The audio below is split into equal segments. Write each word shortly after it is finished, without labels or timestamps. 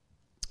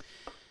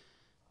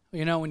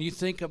You know, when you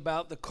think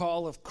about the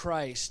call of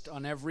Christ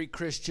on every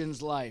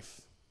Christian's life,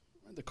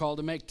 the call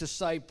to make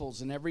disciples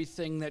and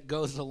everything that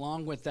goes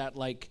along with that,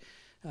 like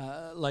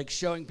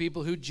showing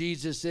people who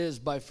Jesus is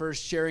by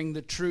first sharing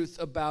the truth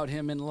about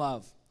him in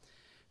love.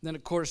 And then,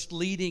 of course,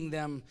 leading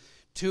them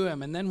to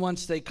him. And then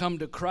once they come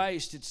to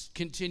Christ, it's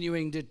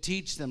continuing to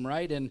teach them,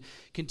 right? And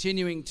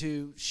continuing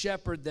to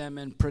shepherd them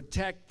and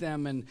protect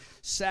them and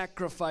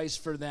sacrifice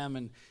for them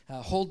and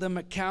hold them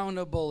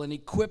accountable and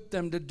equip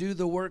them to do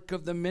the work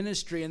of the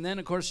ministry. And then,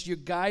 of course, you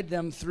guide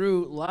them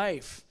through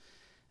life.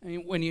 I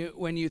mean,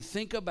 when you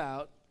think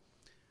about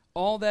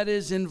all that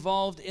is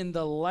involved in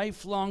the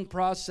lifelong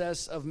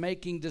process of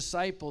making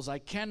disciples, I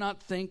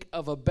cannot think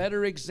of a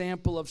better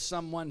example of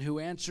someone who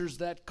answers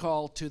that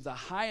call to the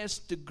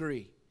highest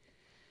degree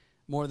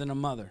more than a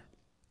mother.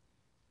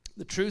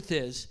 The truth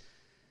is,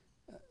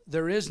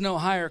 there is no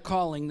higher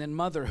calling than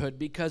motherhood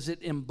because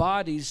it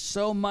embodies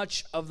so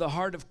much of the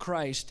heart of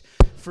Christ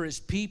for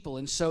his people.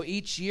 And so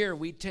each year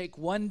we take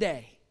one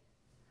day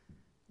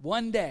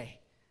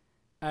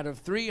out of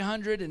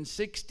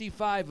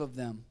 365 of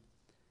them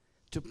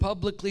to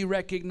publicly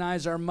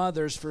recognize our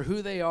mothers for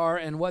who they are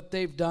and what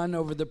they've done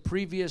over the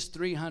previous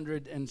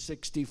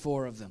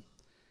 364 of them.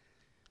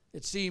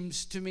 It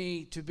seems to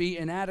me to be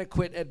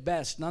inadequate at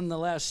best.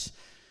 Nonetheless,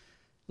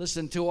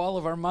 listen, to all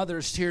of our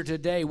mothers here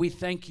today, we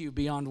thank you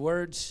beyond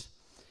words.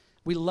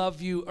 We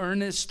love you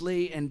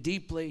earnestly and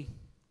deeply.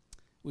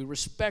 We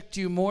respect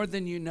you more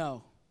than you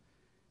know.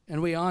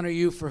 And we honor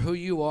you for who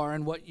you are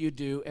and what you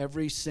do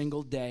every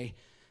single day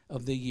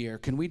of the year.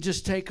 Can we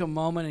just take a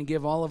moment and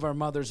give all of our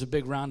mothers a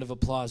big round of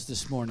applause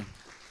this morning?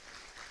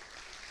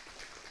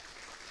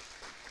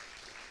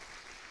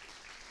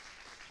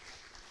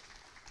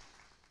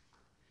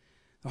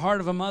 The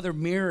heart of a mother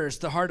mirrors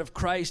the heart of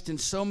Christ in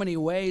so many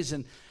ways,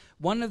 and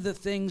one of the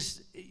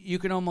things you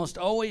can almost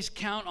always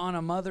count on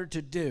a mother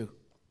to do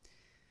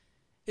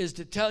is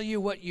to tell you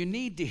what you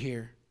need to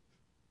hear,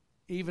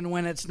 even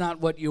when it's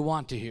not what you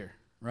want to hear,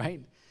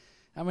 right?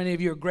 How many of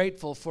you are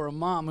grateful for a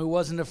mom who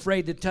wasn't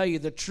afraid to tell you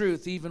the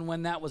truth, even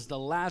when that was the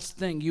last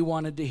thing you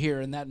wanted to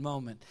hear in that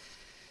moment?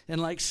 And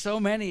like so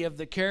many of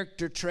the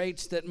character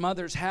traits that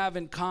mothers have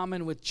in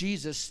common with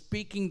Jesus,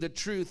 speaking the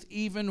truth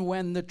even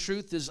when the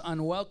truth is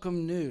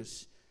unwelcome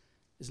news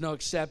is no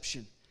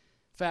exception.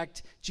 In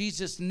fact,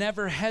 Jesus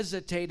never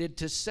hesitated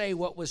to say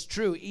what was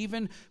true,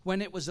 even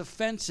when it was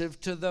offensive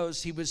to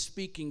those he was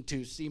speaking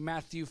to. See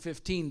Matthew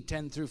 15,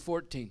 10 through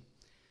 14.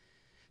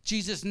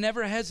 Jesus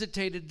never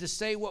hesitated to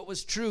say what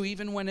was true,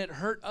 even when it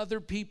hurt other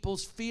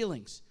people's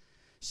feelings.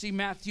 See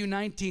Matthew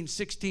 19,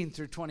 16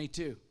 through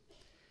 22.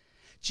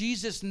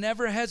 Jesus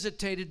never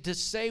hesitated to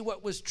say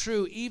what was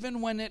true, even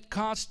when it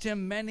cost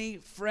him many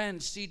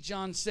friends. See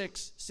John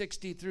 6,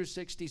 60 through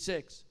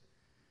 66.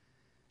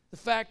 The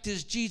fact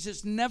is,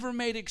 Jesus never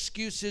made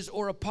excuses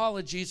or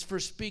apologies for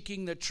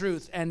speaking the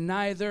truth, and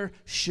neither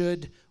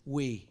should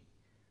we.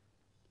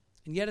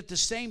 And yet at the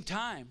same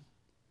time,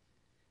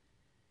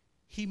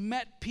 he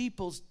met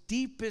people's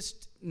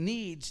deepest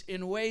needs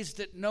in ways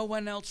that no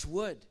one else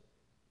would.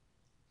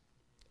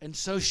 And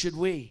so should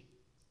we.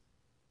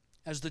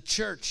 As the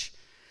church,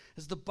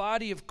 as the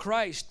body of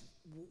Christ,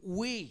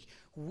 we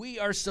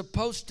are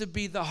supposed to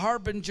be the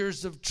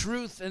harbingers of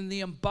truth and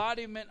the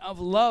embodiment of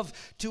love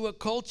to a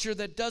culture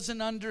that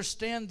doesn't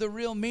understand the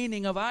real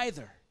meaning of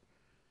either.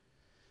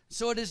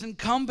 So it is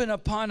incumbent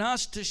upon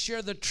us to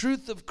share the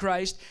truth of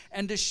Christ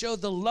and to show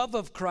the love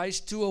of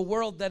Christ to a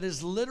world that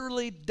is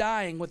literally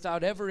dying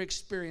without ever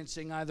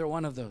experiencing either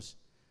one of those.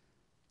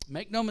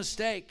 Make no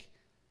mistake,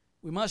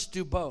 we must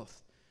do both.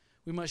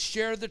 We must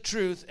share the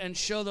truth and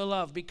show the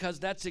love, because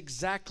that's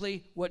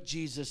exactly what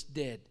Jesus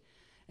did.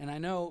 And I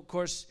know, of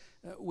course,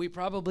 we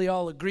probably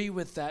all agree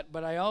with that,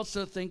 but I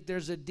also think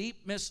there's a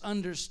deep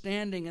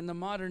misunderstanding in the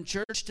modern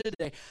church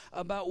today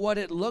about what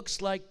it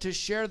looks like to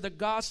share the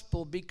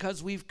gospel,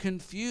 because we've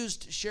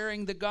confused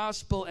sharing the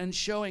gospel and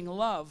showing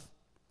love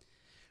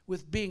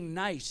with being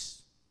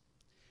nice.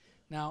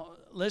 Now,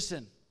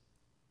 listen,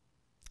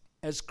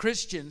 as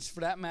Christians, for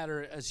that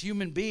matter, as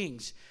human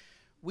beings,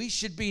 we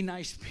should be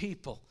nice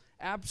people.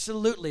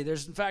 Absolutely.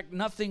 There's, in fact,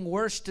 nothing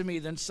worse to me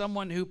than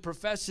someone who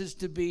professes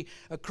to be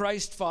a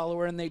Christ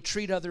follower and they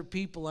treat other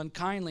people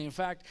unkindly. In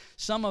fact,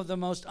 some of the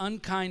most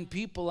unkind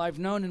people I've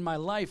known in my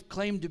life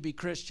claim to be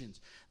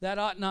Christians. That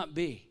ought not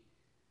be.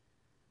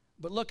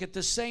 But look, at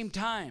the same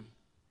time,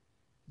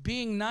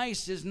 being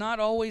nice is not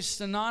always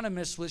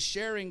synonymous with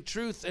sharing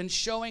truth and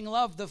showing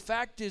love. The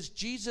fact is,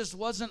 Jesus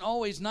wasn't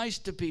always nice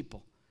to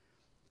people.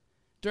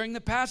 During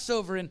the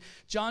Passover in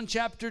John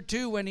chapter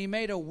 2, when he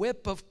made a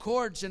whip of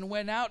cords and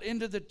went out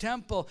into the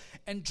temple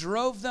and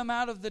drove them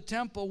out of the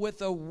temple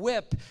with a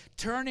whip,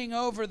 turning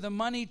over the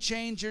money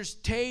changers'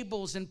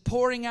 tables and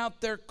pouring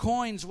out their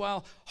coins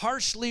while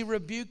harshly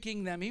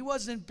rebuking them, he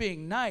wasn't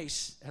being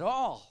nice at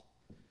all.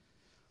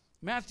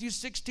 Matthew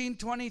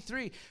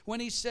 16:23,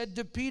 when he said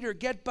to Peter,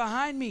 "Get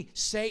behind me,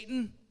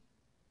 Satan.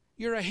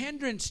 You're a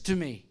hindrance to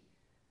me."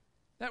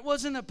 That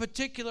wasn't a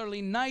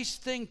particularly nice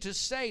thing to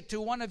say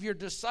to one of your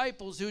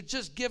disciples who had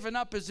just given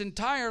up his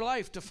entire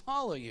life to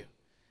follow you.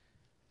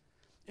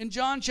 In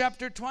John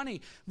chapter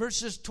 20,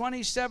 verses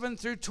 27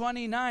 through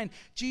 29,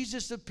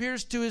 Jesus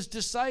appears to his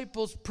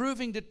disciples,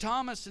 proving to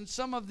Thomas and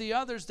some of the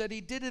others that he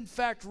did in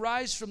fact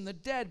rise from the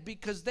dead,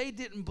 because they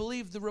didn't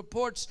believe the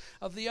reports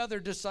of the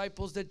other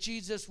disciples that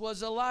Jesus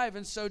was alive.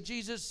 And so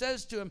Jesus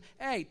says to him,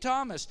 "Hey,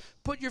 Thomas,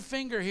 put your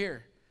finger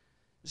here.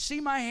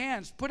 See my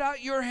hands. Put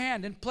out your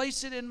hand and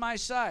place it in my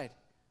side.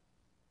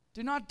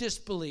 Do not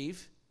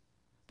disbelieve,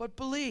 but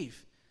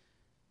believe."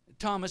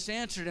 Thomas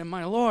answered him,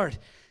 "My Lord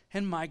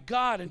and my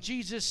God." And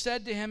Jesus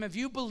said to him, "Have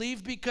you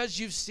believed because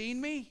you've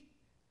seen me?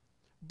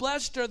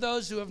 Blessed are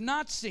those who have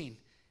not seen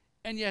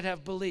and yet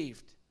have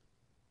believed."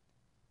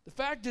 The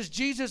fact is,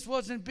 Jesus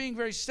wasn't being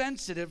very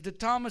sensitive to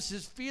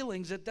Thomas's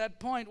feelings at that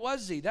point,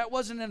 was he? That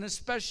wasn't an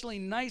especially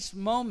nice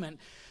moment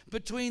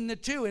between the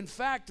two. In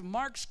fact,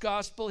 Mark's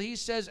gospel, he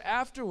says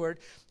afterward,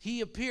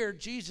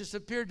 Jesus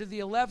appeared to the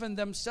 11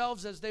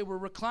 themselves as they were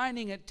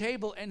reclining at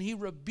table, and he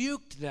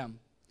rebuked them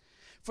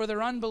for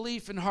their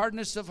unbelief and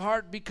hardness of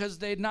heart, because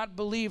they had not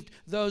believed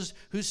those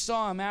who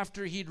saw him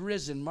after he'd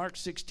risen. Mark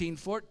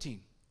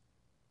 16:14.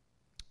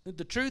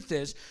 The truth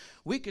is,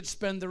 we could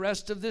spend the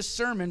rest of this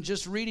sermon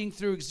just reading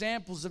through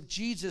examples of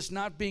Jesus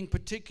not being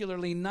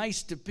particularly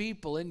nice to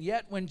people. And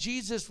yet, when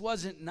Jesus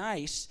wasn't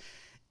nice,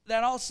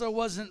 that also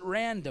wasn't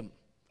random.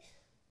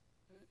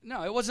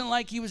 No, it wasn't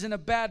like he was in a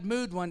bad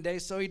mood one day,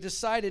 so he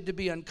decided to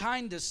be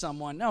unkind to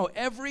someone. No,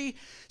 every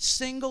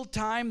single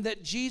time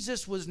that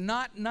Jesus was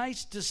not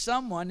nice to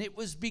someone, it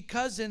was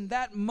because in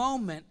that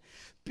moment,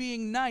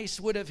 being nice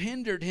would have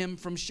hindered him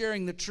from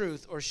sharing the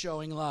truth or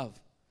showing love.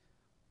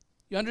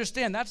 You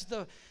understand? That's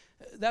the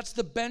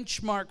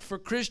benchmark for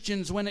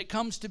Christians when it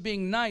comes to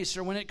being nice,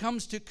 or when it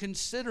comes to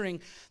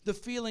considering the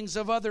feelings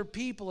of other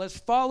people. As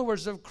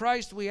followers of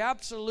Christ, we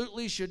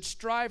absolutely should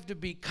strive to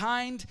be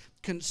kind,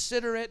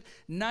 considerate,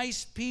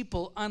 nice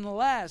people,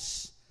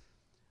 unless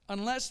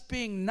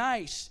being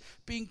nice,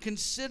 being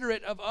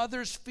considerate of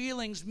others'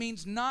 feelings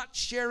means not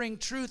sharing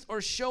truth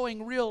or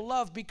showing real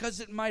love because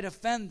it might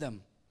offend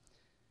them.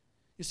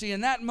 You see,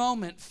 in that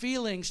moment,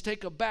 feelings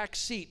take a back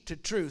seat to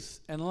truth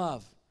and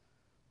love.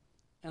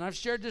 And I've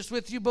shared this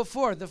with you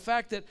before, the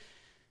fact that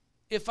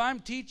if I'm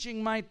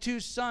teaching my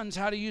 2 sons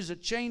how to use a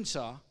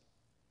chainsaw,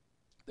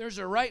 there's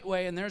a right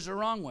way and there's a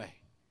wrong way.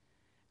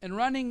 And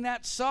running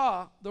that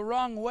saw the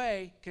wrong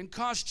way can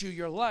cost you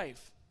your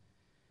life.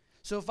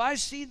 So if I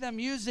see them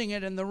using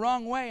it in the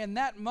wrong way, in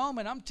that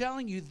moment, I'm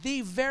telling you,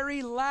 the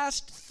very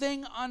last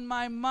thing on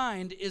my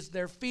mind is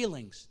their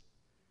feelings.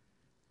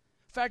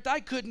 In fact, I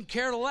couldn't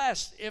care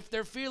less if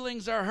their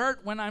feelings are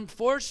hurt when I'm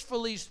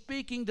forcefully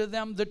speaking to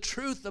them the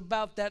truth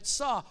about that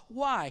saw.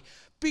 Why?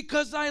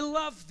 Because I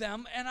love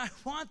them and I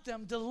want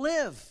them to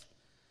live.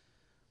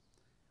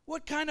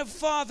 What kind of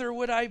father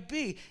would I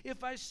be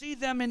if I see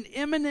them in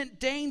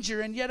imminent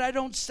danger and yet I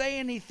don't say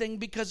anything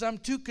because I'm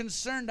too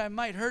concerned I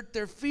might hurt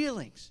their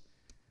feelings?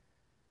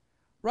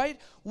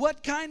 Right?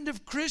 What kind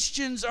of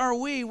Christians are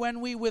we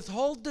when we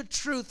withhold the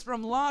truth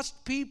from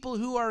lost people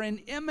who are in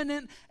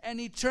imminent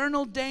and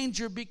eternal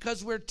danger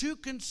because we're too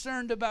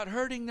concerned about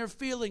hurting their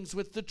feelings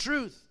with the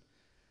truth?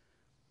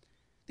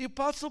 The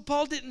Apostle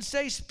Paul didn't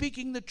say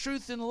speaking the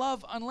truth in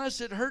love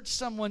unless it hurts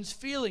someone's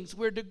feelings.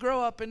 We're to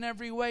grow up in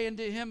every way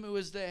into him who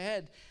is the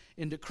head,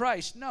 into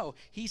Christ. No,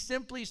 he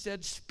simply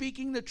said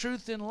speaking the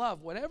truth in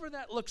love, whatever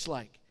that looks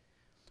like.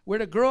 We're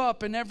to grow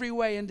up in every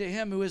way into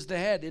him who is the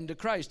head, into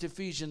Christ.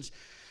 Ephesians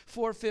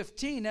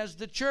 4:15. As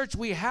the church,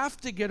 we have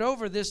to get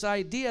over this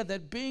idea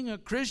that being a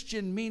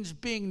Christian means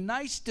being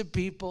nice to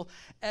people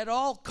at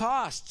all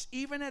costs,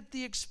 even at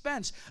the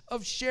expense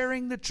of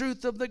sharing the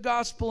truth of the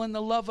gospel and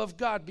the love of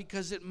God,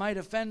 because it might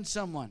offend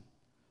someone.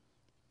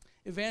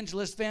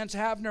 Evangelist Vance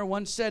Havner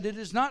once said, "It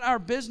is not our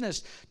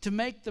business to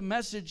make the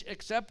message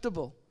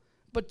acceptable,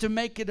 but to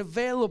make it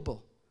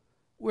available.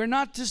 We're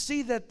not to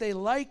see that they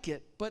like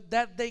it, but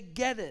that they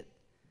get it."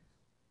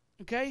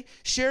 Okay?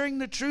 Sharing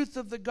the truth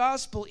of the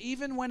gospel,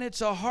 even when it's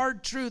a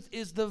hard truth,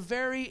 is the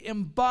very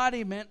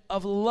embodiment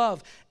of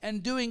love.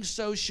 And doing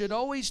so should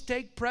always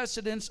take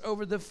precedence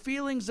over the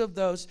feelings of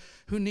those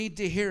who need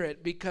to hear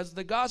it, because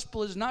the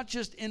gospel is not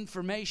just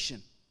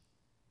information.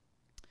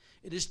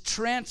 It is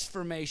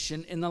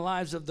transformation in the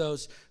lives of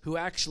those who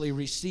actually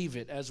receive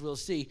it, as we'll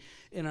see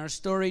in our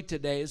story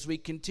today as we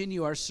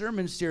continue our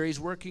sermon series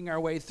working our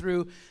way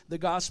through the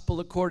gospel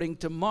according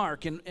to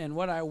Mark. And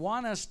what I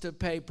want us to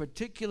pay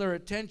particular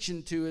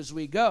attention to as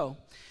we go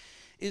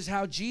is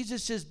how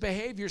Jesus'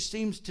 behavior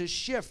seems to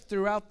shift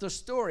throughout the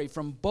story,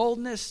 from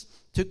boldness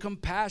to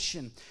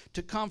compassion,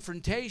 to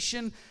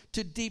confrontation,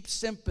 to deep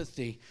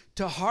sympathy,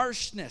 to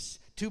harshness,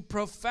 to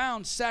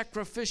profound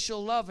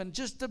sacrificial love, and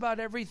just about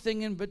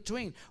everything in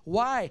between.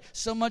 Why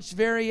so much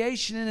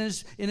variation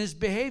in his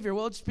behavior?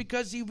 Well, it's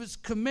because he was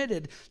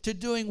committed to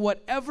doing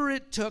whatever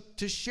it took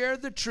to share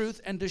the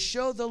truth and to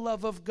show the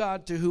love of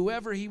God to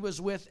whoever he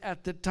was with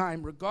at the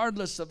time,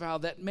 regardless of how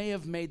that may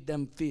have made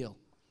them feel.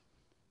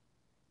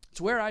 It's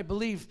where I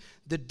believe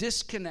the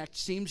disconnect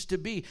seems to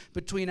be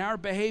between our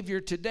behavior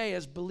today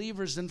as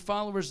believers and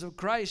followers of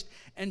Christ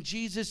and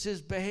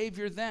Jesus'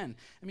 behavior then.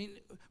 I mean,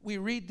 we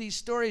read these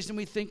stories and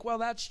we think, well,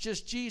 that's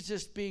just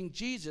Jesus being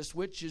Jesus,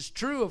 which is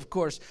true, of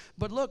course.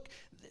 But look,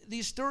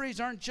 these stories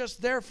aren't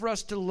just there for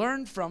us to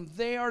learn from.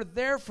 They are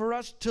there for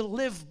us to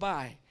live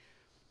by.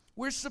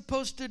 We're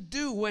supposed to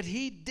do what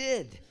he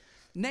did,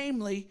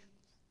 namely,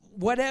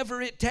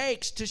 whatever it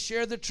takes to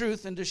share the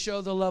truth and to show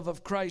the love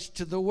of Christ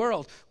to the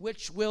world,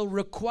 which will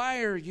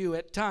require you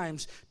at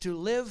times to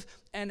live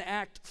and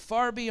act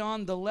far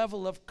beyond the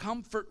level of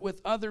comfort with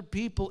other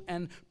people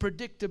and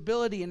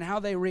predictability in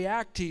how they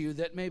react to you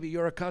that maybe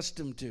you're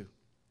accustomed to.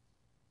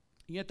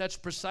 Yet that's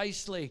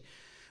precisely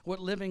what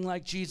living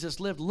like Jesus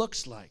lived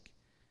looks like.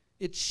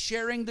 It's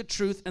sharing the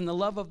truth and the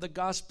love of the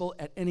gospel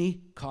at any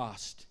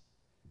cost.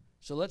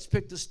 So let's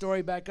pick the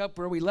story back up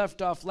where we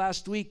left off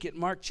last week at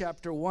Mark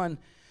chapter 1,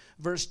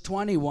 verse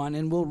 21,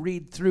 and we'll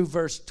read through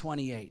verse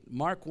 28.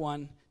 Mark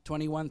 1,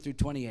 21 through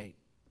 28.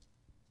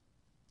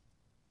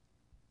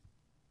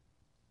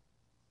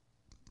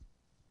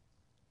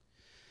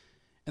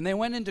 And they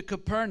went into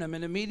Capernaum,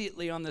 and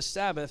immediately on the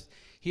Sabbath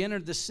he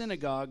entered the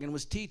synagogue and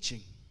was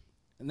teaching.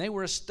 And they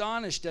were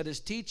astonished at his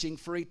teaching,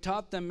 for he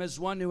taught them as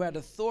one who had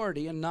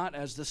authority and not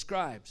as the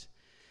scribes.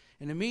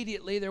 And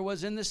immediately there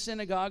was in the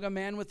synagogue a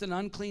man with an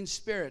unclean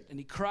spirit, and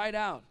he cried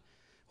out,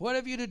 "What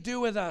have you to do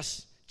with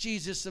us,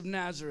 Jesus of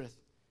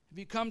Nazareth? Have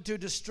you come to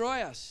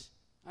destroy us?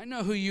 I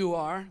know who you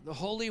are, the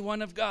Holy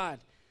One of God."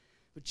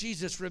 But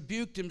Jesus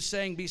rebuked him,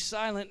 saying, "Be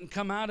silent and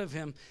come out of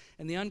him."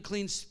 And the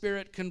unclean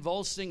spirit,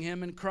 convulsing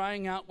him and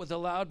crying out with a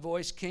loud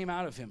voice, came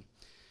out of him.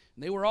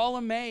 And they were all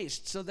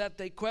amazed, so that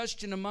they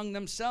questioned among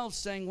themselves,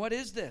 saying, "What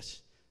is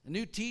this? A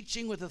new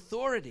teaching with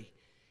authority.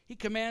 He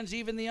commands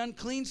even the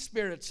unclean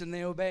spirits, and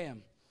they obey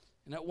him."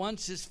 And at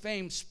once his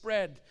fame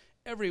spread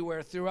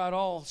everywhere throughout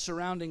all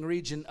surrounding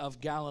region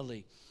of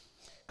Galilee.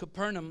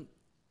 Capernaum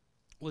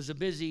was a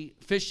busy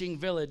fishing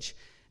village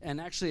and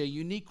actually a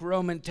unique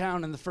Roman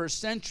town in the first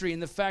century,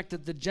 in the fact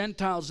that the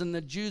Gentiles and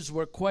the Jews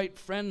were quite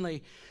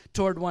friendly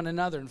toward one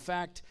another. In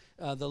fact,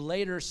 the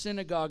later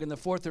synagogue in the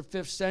 4th or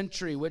 5th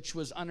century, which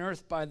was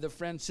unearthed by the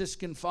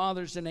Franciscan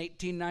Fathers in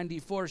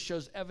 1894,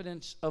 shows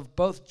evidence of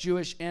both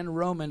Jewish and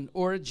Roman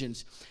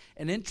origins.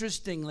 And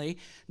interestingly,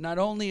 not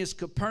only is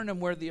Capernaum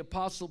where the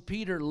Apostle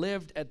Peter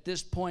lived at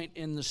this point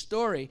in the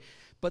story,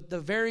 but the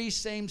very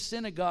same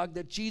synagogue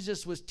that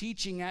Jesus was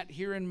teaching at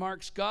here in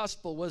Mark's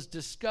gospel was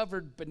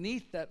discovered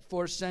beneath that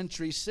 4th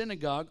century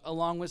synagogue,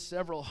 along with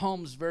several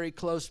homes very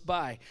close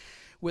by,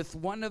 with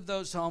one of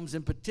those homes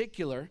in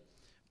particular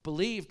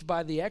believed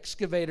by the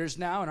excavators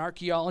now and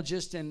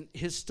archaeologists and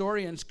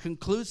historians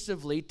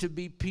conclusively to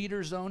be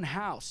Peter's own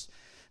house.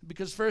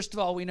 Because first of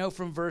all, we know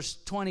from verse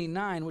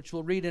 29, which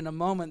we'll read in a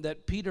moment,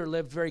 that Peter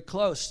lived very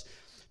close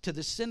to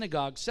the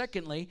synagogue.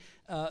 Secondly,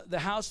 the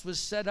house was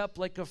set up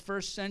like a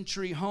first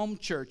century home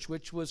church,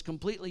 which was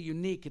completely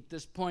unique at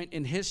this point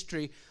in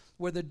history,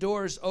 where the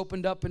doors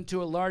opened up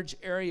into a large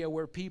area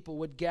where people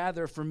would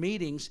gather for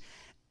meetings.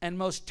 And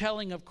most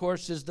telling, of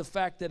course, is the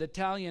fact that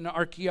Italian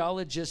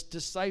archaeologists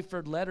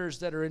deciphered letters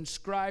that are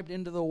inscribed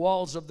into the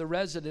walls of the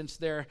residence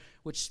there,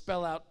 which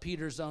spell out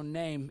Peter's own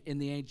name in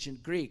the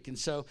ancient Greek. And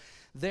so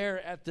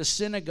there at the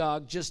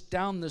synagogue, just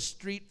down the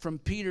street from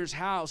Peter's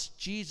house,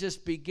 Jesus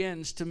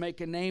begins to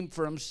make a name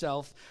for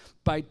himself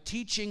by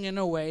teaching in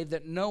a way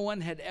that no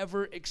one had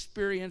ever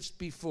experienced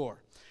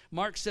before.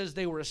 Mark says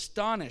they were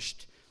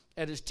astonished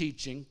at his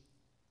teaching,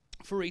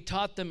 for he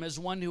taught them as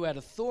one who had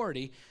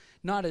authority,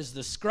 not as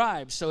the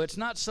scribes. So it's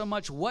not so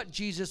much what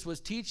Jesus was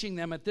teaching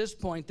them at this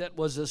point that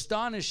was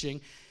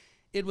astonishing.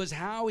 It was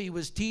how he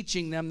was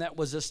teaching them that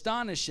was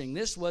astonishing.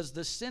 This was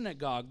the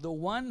synagogue, the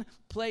one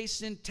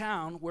place in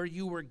town where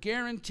you were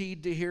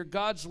guaranteed to hear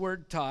God's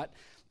word taught,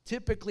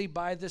 typically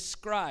by the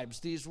scribes.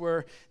 These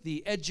were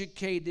the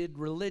educated,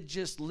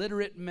 religious,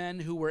 literate men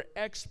who were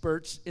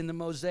experts in the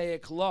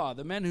Mosaic law,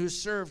 the men who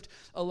served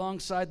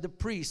alongside the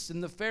priests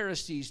and the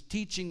Pharisees,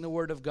 teaching the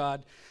word of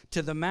God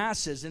to the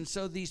masses. And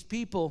so these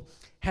people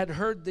had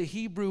heard the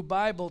Hebrew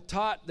Bible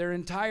taught their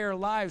entire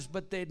lives,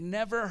 but they'd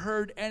never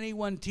heard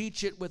anyone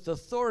teach it with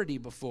authority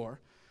before.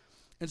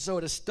 And so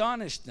it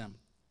astonished them.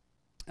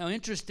 Now,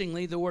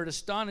 interestingly, the word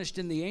astonished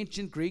in the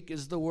ancient Greek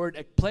is the word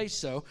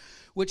ekpleso,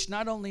 which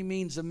not only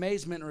means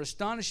amazement or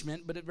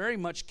astonishment, but it very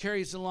much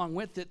carries along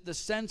with it the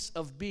sense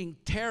of being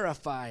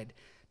terrified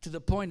to the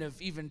point of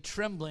even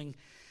trembling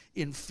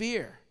in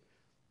fear.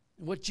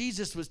 What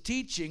Jesus was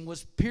teaching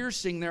was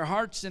piercing their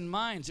hearts and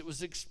minds. It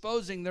was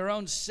exposing their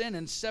own sin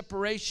and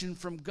separation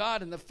from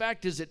God, and the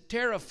fact is it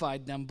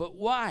terrified them. But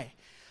why?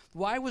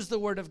 Why was the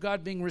word of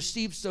God being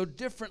received so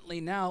differently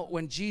now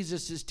when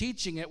Jesus is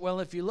teaching it? Well,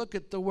 if you look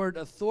at the word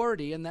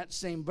authority in that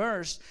same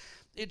verse,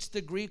 it's the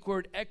Greek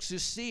word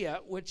exousia,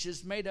 which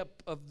is made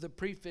up of the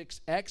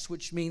prefix ex,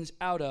 which means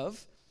out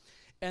of,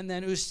 and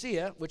then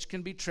ousia, which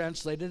can be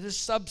translated as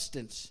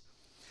substance.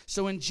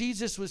 So when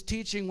Jesus was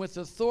teaching with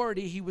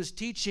authority, he was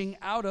teaching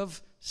out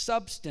of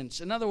substance.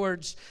 In other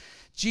words,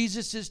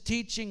 Jesus'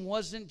 teaching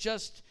wasn't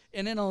just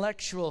an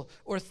intellectual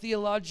or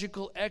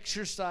theological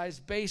exercise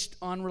based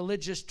on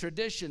religious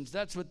traditions.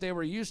 That's what they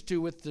were used to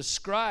with the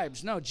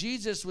scribes. No,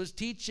 Jesus was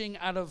teaching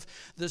out of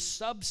the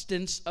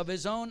substance of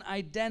his own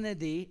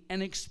identity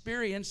and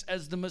experience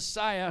as the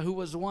Messiah who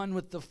was one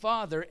with the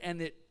Father,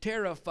 and it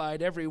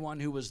terrified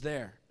everyone who was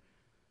there.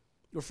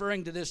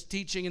 Referring to this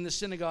teaching in the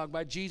synagogue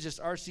by Jesus,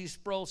 R.C.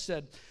 Sproul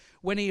said,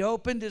 "When he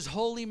opened his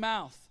holy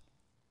mouth,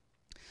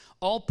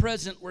 all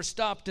present were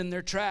stopped in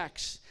their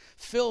tracks,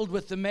 filled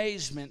with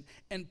amazement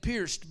and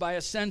pierced by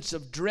a sense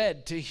of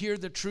dread to hear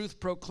the truth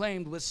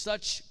proclaimed with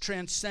such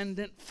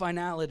transcendent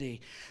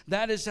finality.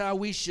 That is how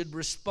we should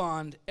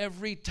respond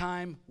every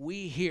time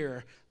we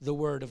hear the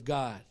word of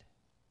God."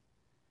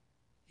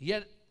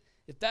 Yet,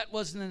 if that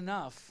wasn't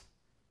enough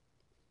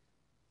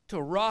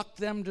to rock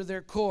them to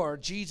their core,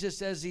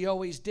 Jesus, as he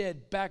always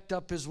did, backed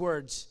up his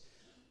words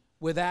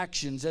with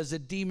actions. As a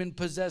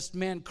demon-possessed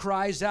man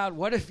cries out,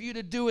 "What have you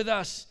to do with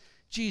us,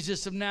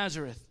 Jesus of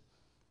Nazareth?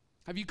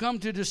 Have you come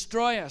to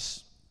destroy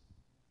us?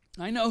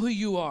 I know who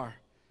you are,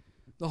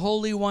 the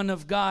Holy One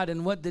of God."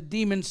 And what the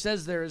demon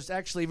says there is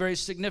actually very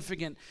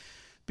significant,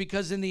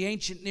 because in the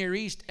ancient Near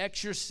East,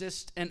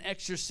 exorcists and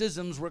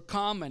exorcisms were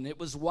common. It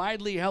was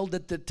widely held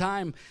at the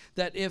time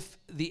that if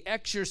the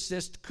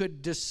exorcist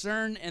could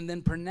discern and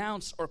then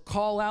pronounce or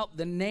call out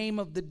the name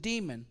of the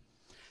demon,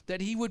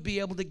 that he would be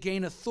able to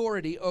gain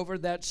authority over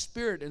that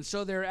spirit. And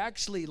so there are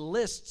actually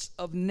lists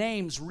of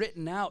names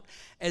written out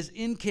as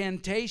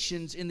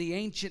incantations in the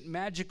ancient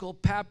magical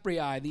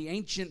papyri, the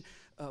ancient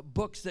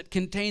books that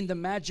contain the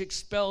magic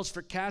spells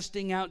for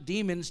casting out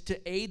demons, to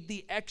aid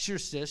the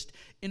exorcist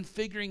in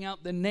figuring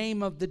out the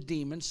name of the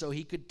demon so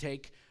he could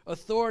take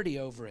authority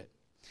over it.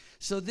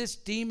 So this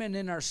demon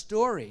in our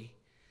story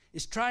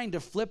is trying to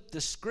flip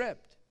the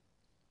script.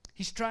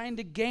 He's trying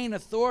to gain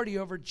authority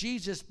over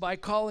Jesus by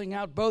calling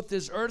out both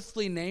his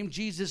earthly name,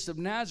 Jesus of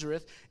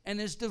Nazareth, and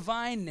his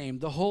divine name,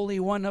 the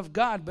Holy One of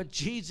God. But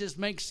Jesus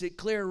makes it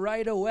clear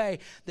right away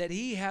that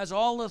he has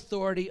all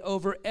authority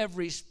over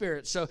every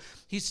spirit. So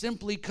he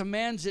simply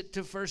commands it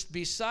to first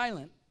be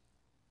silent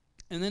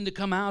and then to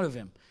come out of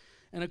him.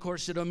 And of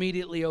course it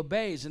immediately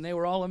obeys. And they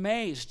were all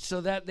amazed,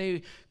 so that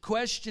they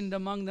questioned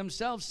among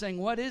themselves, saying,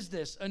 "What is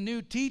this? A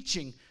new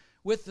teaching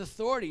with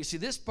authority." You see,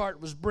 this part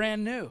was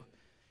brand new.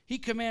 He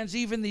commands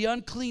even the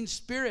unclean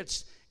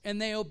spirits, and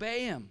they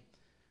obey him.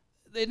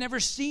 They'd never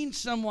seen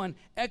someone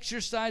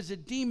exorcise a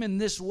demon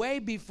this way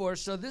before,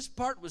 so this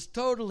part was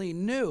totally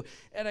new.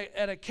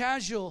 At a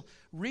casual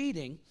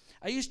reading,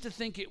 I used to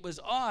think it was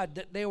odd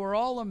that they were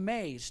all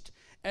amazed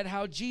at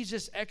how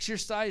Jesus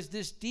exorcised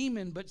this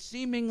demon, but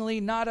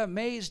seemingly not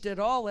amazed at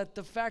all at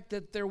the fact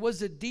that there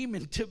was a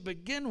demon to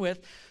begin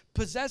with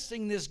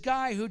possessing this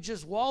guy who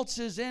just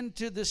waltzes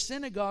into the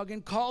synagogue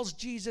and calls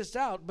Jesus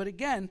out. But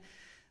again,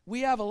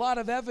 we have a lot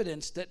of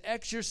evidence that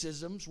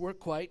exorcisms were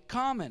quite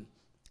common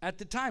at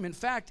the time. In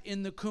fact,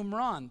 in the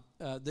Qumran,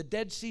 the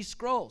Dead Sea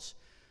Scrolls,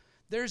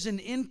 there's an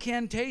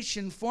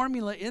incantation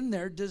formula in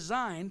there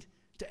designed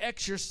to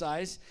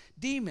exorcise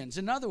demons.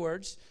 In other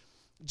words,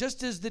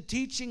 just as the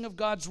teaching of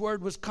God's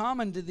word was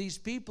common to these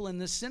people in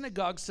the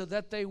synagogue, so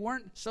that they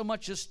weren't so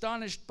much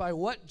astonished by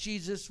what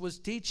Jesus was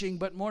teaching,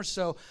 but more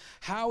so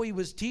how he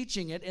was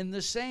teaching it, in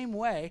the same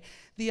way,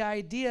 the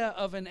idea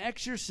of an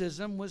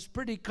exorcism was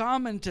pretty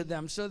common to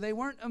them. So they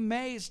weren't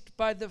amazed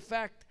by the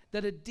fact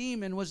that a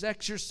demon was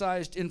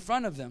exorcised in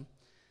front of them.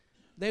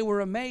 They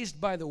were amazed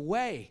by the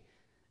way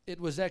it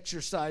was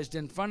exorcised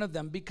in front of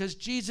them, because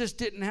Jesus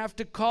didn't have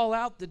to call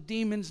out the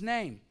demon's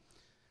name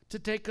to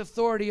take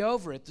authority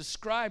over it. The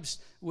scribes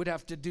would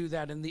have to do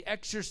that, and the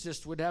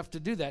exorcist would have to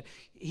do that.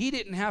 He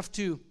didn't have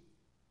to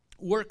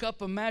work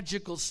up a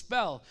magical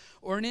spell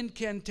or an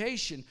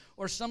incantation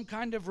or some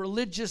kind of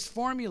religious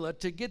formula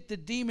to get the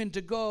demon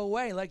to go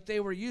away like they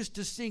were used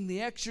to seeing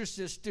the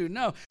exorcist do.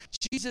 No,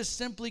 Jesus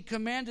simply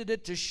commanded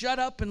it to shut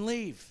up and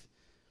leave.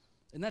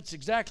 And that's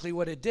exactly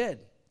what it did.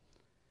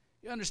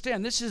 You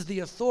understand, this is the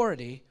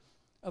authority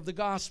of the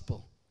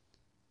gospel,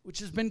 which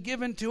has been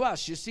given to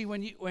us. You see,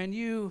 when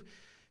you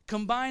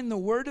combine the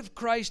word of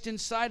Christ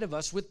inside of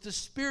us with the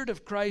Spirit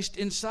of Christ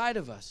inside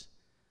of us,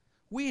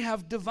 we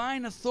have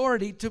divine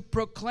authority to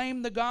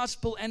proclaim the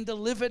gospel and to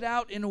live it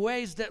out in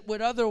ways that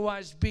would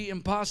otherwise be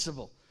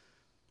impossible.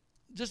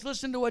 Just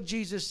listen to what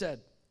Jesus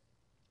said.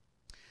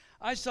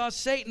 "I saw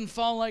Satan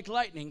fall like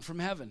lightning from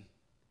heaven.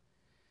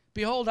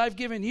 Behold, I've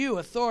given you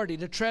authority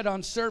to tread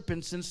on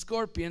serpents and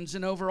scorpions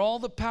and over all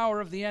the power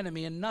of the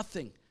enemy, and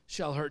nothing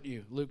shall hurt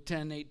you." Luke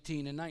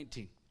 10:18 and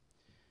 19.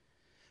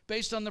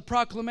 Based on the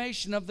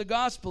proclamation of the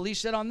gospel, he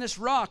said, "On this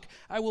rock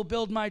I will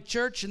build my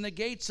church, and the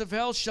gates of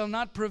hell shall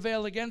not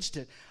prevail against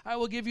it. I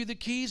will give you the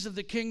keys of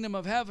the kingdom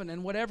of heaven,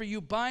 and whatever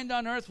you bind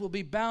on earth will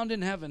be bound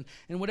in heaven,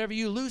 and whatever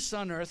you loose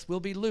on earth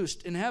will be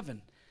loosed in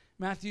heaven."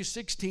 Matthew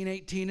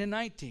 16:18 and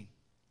 19.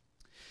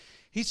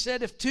 He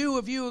said, "If two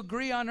of you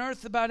agree on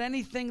earth about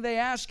anything they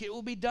ask, it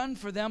will be done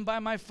for them by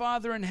my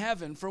Father in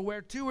heaven. For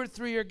where two or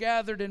three are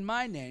gathered in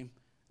my name,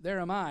 there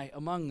am I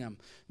among them."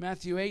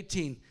 Matthew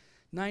 18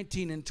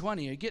 19 and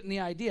 20. You're getting the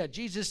idea.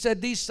 Jesus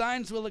said, these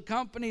signs will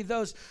accompany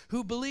those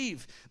who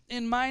believe.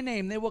 In my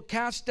name, they will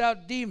cast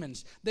out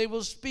demons. They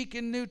will speak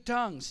in new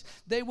tongues.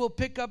 They will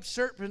pick up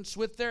serpents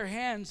with their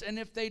hands, and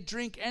if they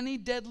drink any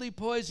deadly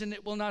poison,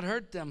 it will not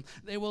hurt them.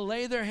 They will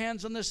lay their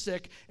hands on the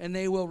sick, and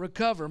they will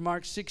recover.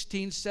 Mark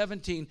 16,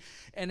 17,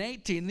 and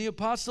 18. The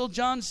Apostle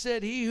John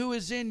said, he who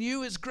is in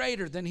you is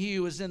greater than he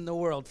who is in the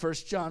world. 1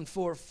 John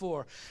 4,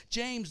 4.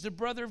 James, the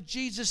brother of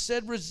Jesus,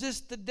 said,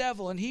 resist the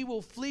devil, and he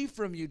will flee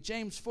from you.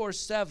 James 4,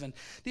 7.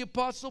 The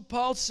Apostle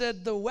Paul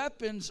said, the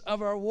weapons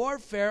of our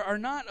warfare are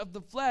not of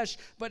the flesh,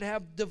 but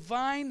have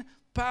divine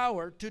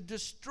power to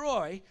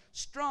destroy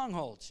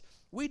strongholds.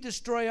 We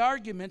destroy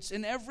arguments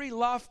and every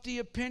lofty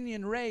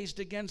opinion raised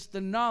against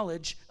the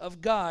knowledge of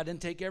God and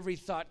take every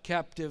thought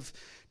captive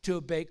to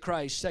obey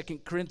Christ. 2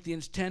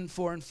 Corinthians 10,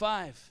 4 and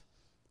 5.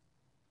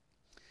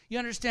 You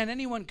understand,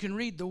 anyone can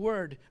read the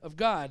Word of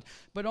God,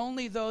 but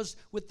only those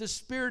with the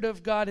Spirit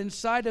of God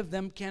inside of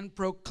them can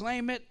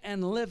proclaim it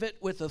and live it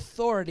with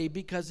authority,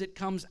 because it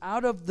comes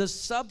out of the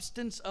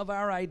substance of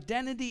our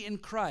identity in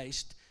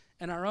Christ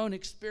and our own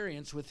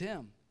experience with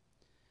Him.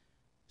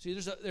 See,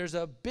 there's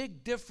a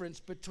big difference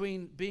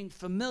between being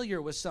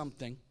familiar with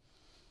something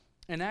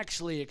and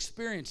actually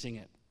experiencing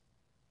it.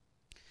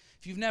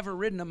 If you've never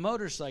ridden a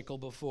motorcycle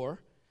before,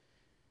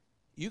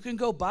 you can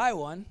go buy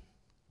one.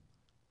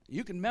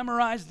 You can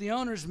memorize the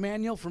owner's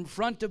manual from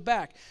front to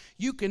back.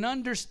 You can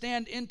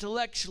understand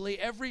intellectually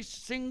every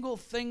single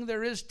thing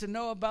there is to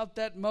know about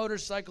that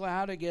motorcycle,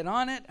 how to get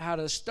on it, how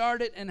to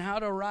start it, and how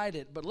to ride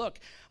it. But look,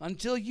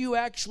 until you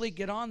actually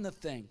get on the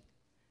thing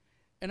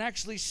and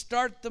actually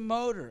start the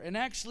motor and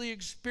actually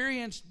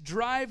experience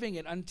driving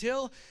it,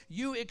 until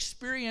you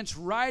experience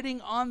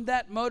riding on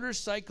that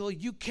motorcycle,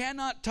 you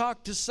cannot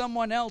talk to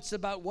someone else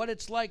about what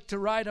it's like to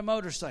ride a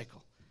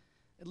motorcycle,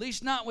 at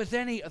least not with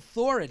any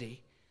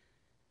authority.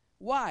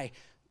 Why?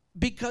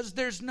 Because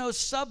there's no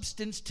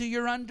substance to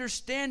your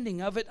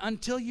understanding of it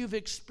until you've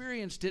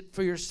experienced it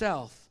for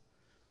yourself.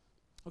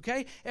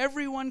 Okay?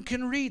 Everyone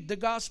can read the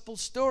gospel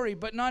story,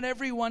 but not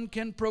everyone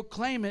can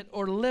proclaim it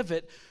or live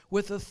it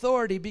with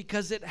authority,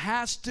 because it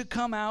has to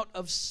come out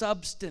of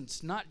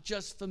substance, not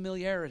just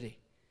familiarity.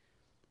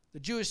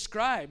 The Jewish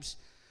scribes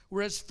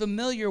were as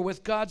familiar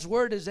with God's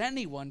word as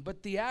anyone,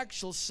 but the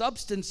actual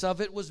substance of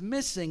it was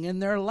missing in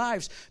their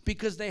lives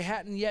because they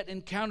hadn't yet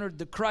encountered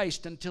the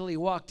Christ until he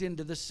walked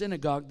into the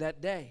synagogue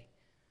that day.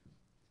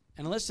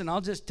 And listen, I'll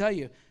just tell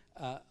you,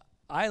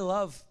 I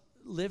love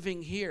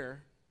living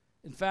here.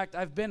 In fact,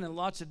 I've been in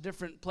lots of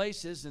different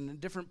places and in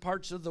different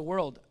parts of the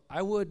world.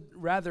 I would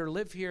rather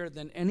live here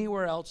than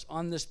anywhere else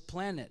on this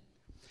planet.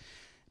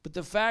 But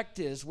the fact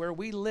is, where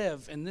we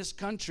live in this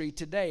country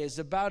today is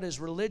about as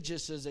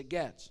religious as it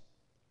gets.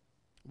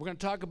 We're going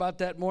to talk about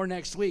that more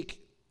next week.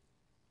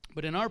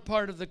 But in our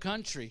part of the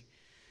country,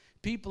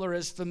 people are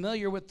as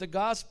familiar with the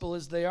gospel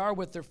as they are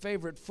with their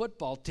favorite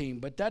football team.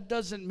 But that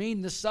doesn't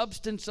mean the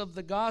substance of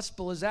the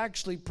gospel is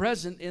actually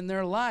present in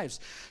their lives.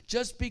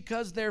 Just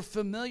because they're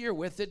familiar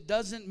with it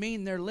doesn't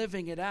mean they're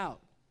living it out.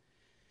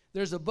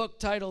 There's a book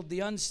titled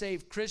The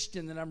Unsaved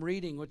Christian that I'm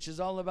reading, which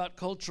is all about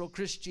cultural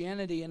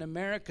Christianity in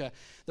America.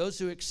 Those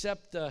who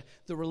accept the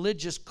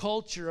religious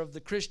culture of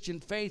the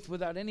Christian faith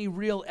without any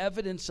real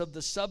evidence of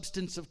the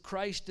substance of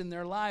Christ in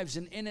their lives.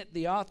 And in it,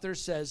 the author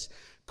says,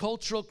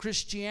 cultural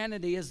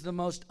Christianity is the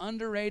most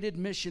underrated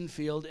mission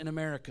field in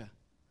America.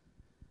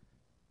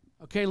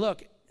 Okay,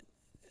 look,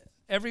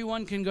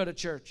 everyone can go to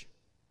church.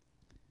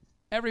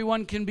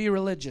 Everyone can be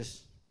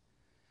religious.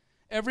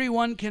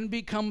 Everyone can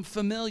become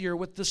familiar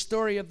with the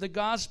story of the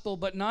gospel,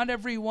 but not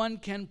everyone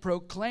can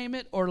proclaim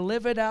it or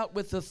live it out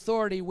with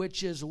authority,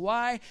 which is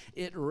why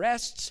it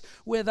rests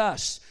with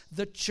us,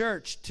 the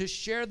church, to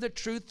share the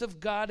truth of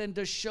God and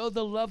to show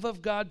the love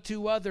of God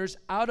to others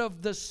out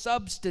of the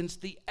substance,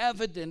 the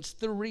evidence,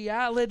 the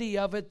reality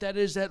of it that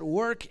is at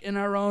work in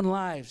our own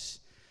lives.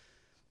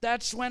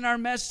 That's when our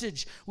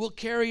message will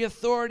carry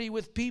authority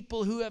with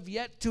people who have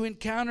yet to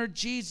encounter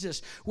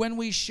Jesus, when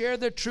we share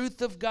the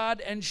truth of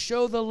God and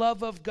show the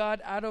love of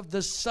God out of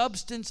the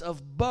substance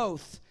of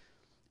both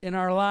in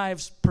our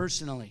lives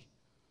personally.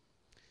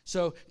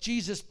 So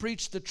Jesus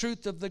preached the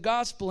truth of the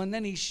gospel, and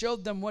then he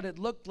showed them what it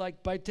looked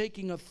like by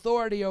taking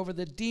authority over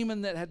the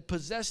demon that had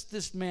possessed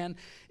this man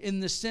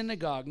in the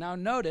synagogue. Now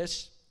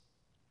notice,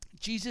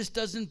 Jesus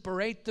doesn't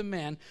berate the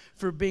man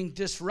for being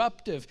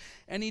disruptive,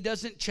 and he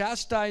doesn't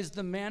chastise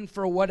the man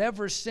for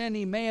whatever sin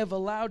he may have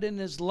allowed in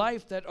his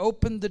life that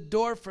opened the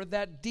door for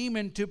that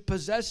demon to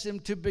possess him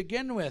to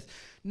begin with.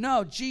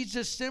 No,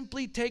 Jesus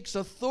simply takes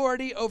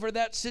authority over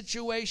that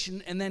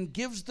situation and then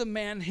gives the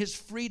man his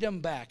freedom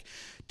back.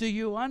 Do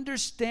you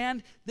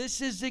understand? This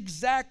is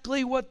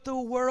exactly what the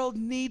world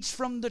needs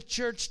from the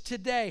church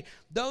today.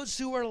 Those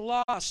who are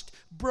lost,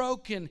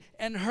 broken,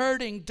 and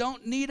hurting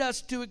don't need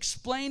us to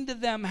explain to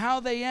them how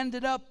they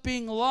ended up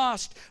being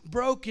lost,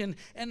 broken,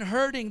 and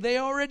hurting. They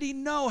already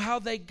know how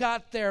they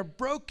got there.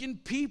 Broken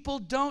people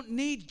don't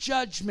need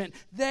judgment.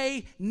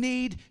 They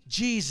need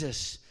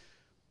Jesus.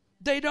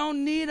 They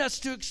don't need us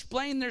to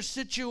explain their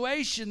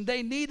situation.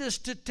 They need us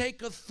to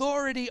take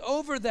authority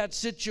over that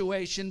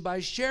situation by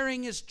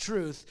sharing His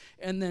truth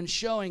and then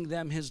showing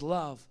them His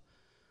love.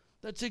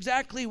 That's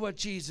exactly what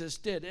Jesus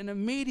did. And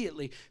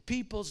immediately,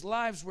 people's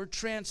lives were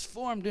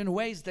transformed in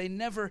ways they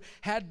never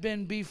had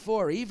been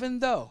before, even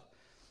though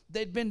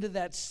they'd been to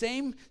that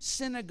same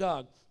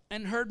synagogue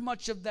and heard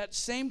much of that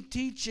same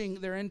teaching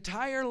their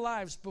entire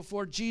lives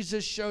before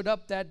Jesus showed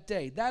up that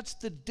day. That's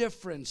the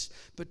difference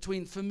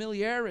between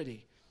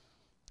familiarity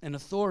and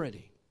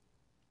authority.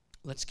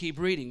 Let's keep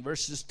reading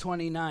verses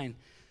 29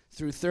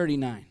 through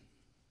 39.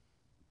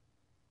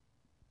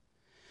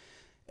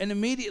 And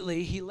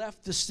immediately he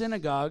left the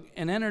synagogue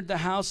and entered the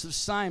house of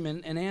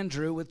Simon and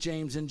Andrew with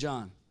James and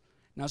John.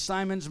 Now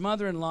Simon's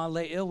mother-in-law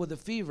lay ill with a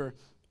fever,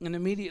 and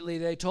immediately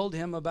they told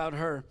him about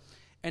her.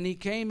 And he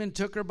came and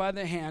took her by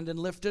the hand and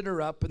lifted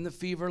her up, and the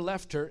fever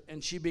left her,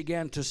 and she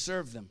began to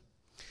serve them.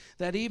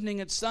 That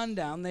evening at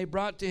sundown they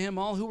brought to him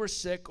all who were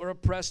sick or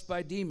oppressed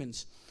by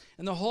demons,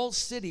 and the whole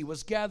city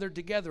was gathered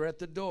together at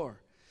the door.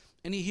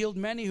 And he healed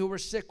many who were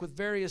sick with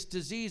various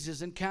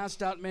diseases and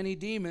cast out many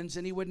demons,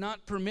 and he would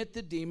not permit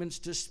the demons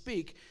to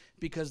speak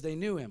because they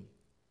knew him.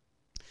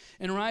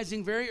 And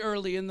rising very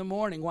early in the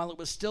morning, while it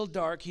was still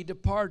dark, he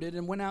departed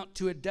and went out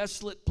to a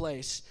desolate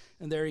place,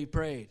 and there he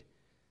prayed.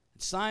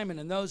 And Simon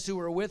and those who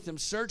were with him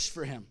searched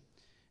for him,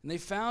 and they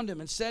found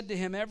him and said to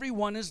him,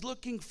 "Everyone is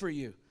looking for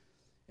you."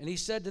 And he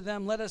said to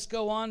them, "Let us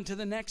go on to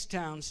the next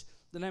towns,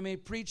 that I may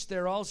preach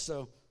there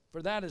also,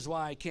 for that is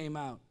why I came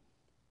out."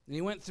 And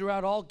he went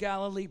throughout all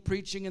Galilee,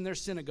 preaching in their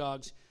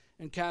synagogues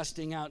and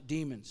casting out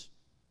demons.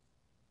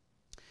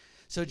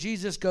 So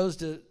Jesus goes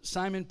to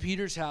Simon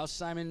Peter's house,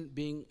 Simon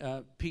being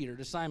Peter,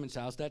 to Simon's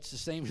house. That's the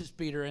same as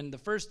Peter. And the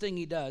first thing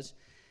he does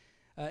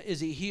is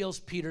he heals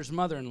Peter's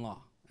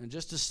mother-in-law. And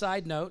just a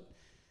side note,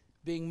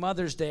 being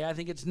Mother's Day, I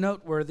think it's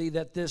noteworthy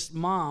that this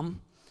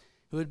mom,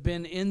 who had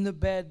been in the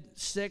bed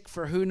sick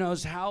for who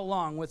knows how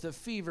long with a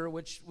fever,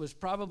 which was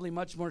probably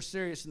much more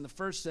serious in the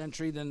first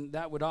century than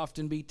that would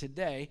often be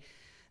today,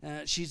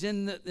 she's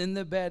in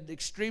the bed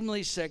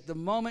extremely sick. The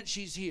moment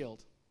she's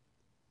healed,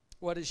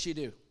 what does she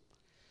do?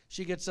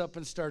 She gets up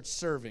and starts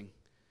serving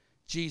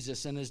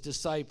Jesus and his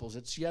disciples.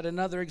 It's yet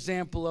another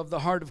example of the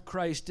heart of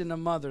Christ in a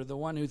mother, the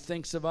one who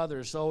thinks of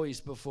others always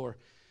before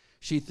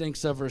she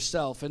thinks of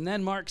herself. And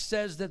then Mark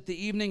says that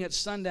the evening at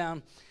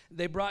sundown,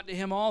 they brought to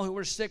him all who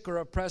were sick or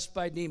oppressed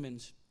by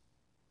demons.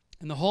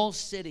 And the whole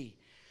city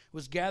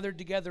was gathered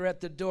together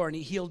at the door, and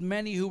he healed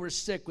many who were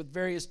sick with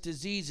various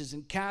diseases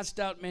and cast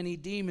out many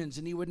demons,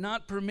 and he would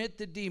not permit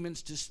the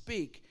demons to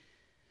speak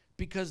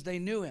because they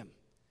knew him.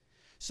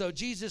 So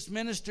Jesus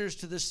ministers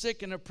to the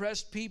sick and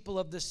oppressed people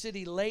of the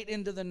city late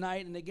into the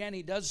night, and again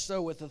he does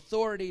so with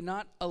authority,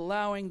 not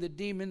allowing the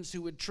demons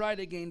who would try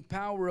to gain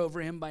power over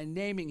him by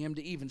naming him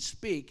to even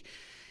speak.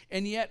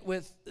 And yet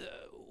with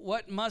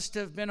what must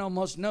have been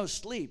almost no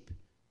sleep,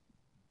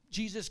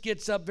 Jesus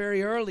gets up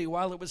very early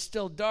while it was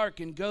still dark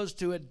and goes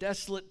to a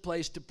desolate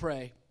place to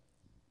pray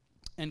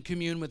and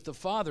commune with the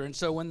Father. And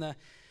so when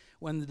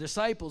the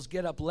disciples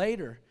get up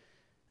later,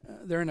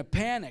 they're in a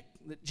panic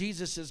that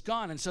Jesus is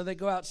gone. And so they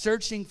go out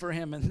searching for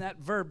him. And that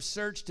verb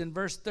searched in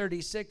verse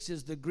 36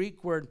 is the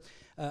Greek word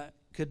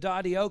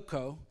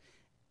kadadioko.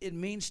 It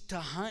means to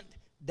hunt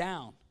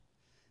down.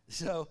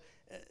 So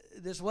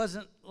this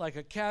wasn't like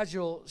a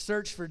casual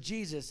search for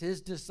Jesus. His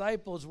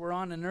disciples were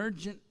on an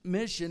urgent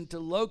mission to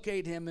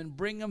locate him and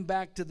bring him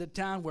back to the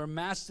town where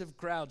massive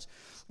crowds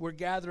were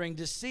gathering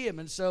to see him.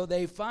 And so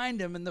they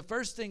find him. And the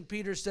first thing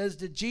Peter says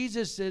to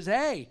Jesus is,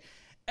 "Hey,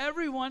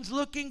 everyone's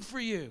looking for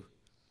you."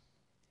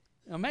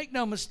 Now, make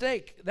no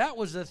mistake, that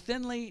was a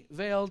thinly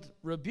veiled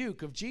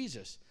rebuke of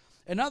Jesus.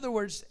 In other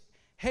words,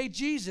 "Hey,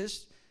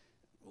 Jesus,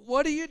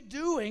 what are you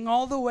doing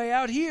all the way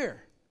out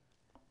here?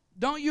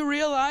 Don't you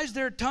realize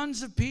there are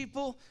tons of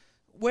people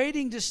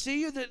waiting to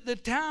see you? The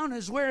town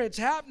is where it's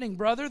happening,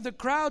 brother. The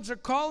crowds are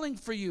calling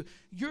for you.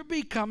 You're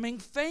becoming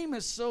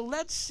famous. So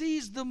let's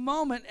seize the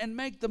moment and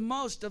make the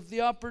most of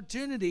the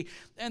opportunity."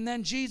 And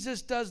then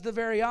Jesus does the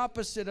very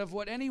opposite of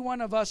what any one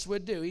of us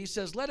would do. He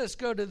says, "Let us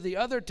go to the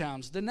other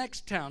towns, the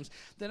next towns,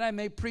 that I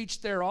may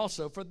preach there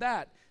also. For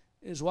that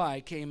is why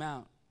I came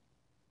out."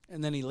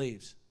 And then he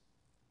leaves.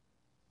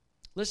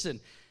 Listen,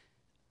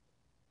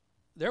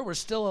 there were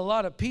still a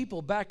lot of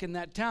people back in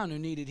that town who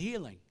needed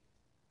healing.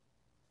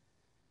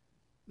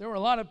 There were a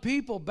lot of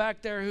people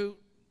back there who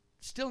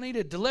still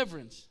needed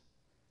deliverance.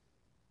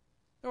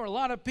 There were a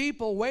lot of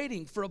people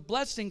waiting for a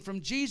blessing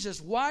from Jesus.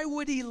 Why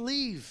would he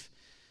leave?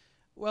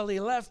 Well, he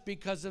left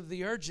because of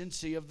the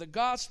urgency of the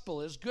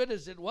gospel. As good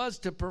as it was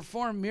to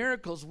perform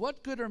miracles,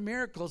 what good are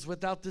miracles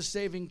without the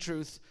saving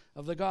truth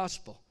of the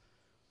gospel?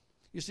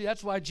 You see,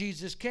 that's why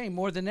Jesus came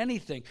more than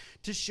anything,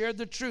 to share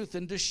the truth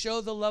and to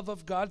show the love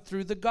of God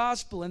through the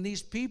gospel. And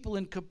these people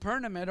in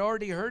Capernaum had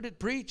already heard it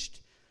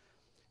preached.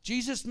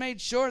 Jesus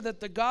made sure that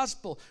the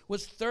gospel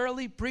was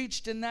thoroughly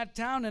preached in that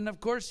town. And of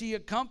course, he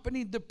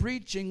accompanied the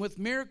preaching with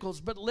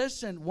miracles. But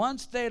listen,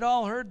 once they'd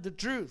all heard the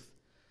truth,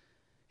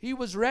 he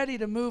was ready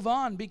to move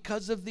on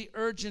because of the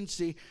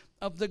urgency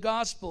of the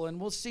gospel. And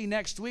we'll see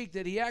next week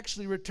that he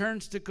actually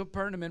returns to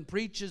Capernaum and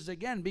preaches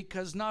again,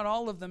 because not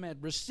all of them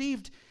had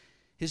received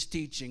his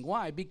teaching.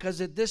 Why? Because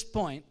at this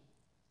point,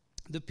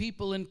 the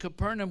people in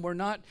Capernaum were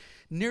not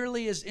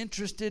nearly as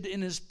interested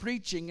in his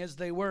preaching as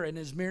they were in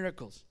his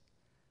miracles.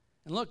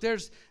 And look,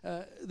 there's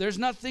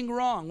nothing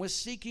wrong with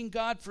seeking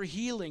God for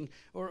healing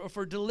or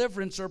for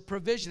deliverance or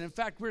provision. In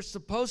fact, we're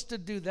supposed to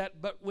do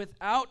that, but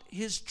without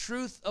his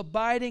truth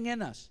abiding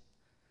in us.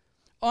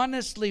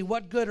 Honestly,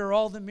 what good are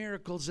all the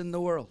miracles in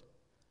the world?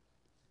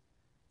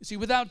 You see,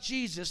 without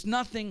Jesus,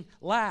 nothing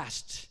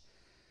lasts.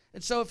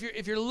 And so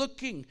if you're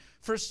looking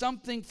for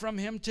something from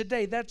him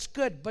today, that's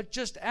good. But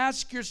just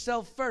ask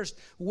yourself first,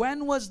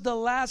 when was the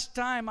last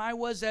time I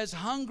was as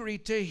hungry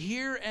to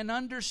hear and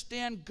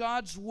understand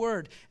God's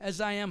word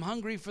as I am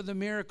hungry for the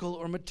miracle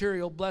or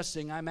material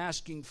blessing I'm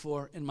asking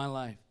for in my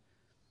life?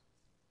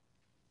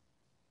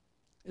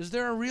 Is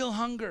there a real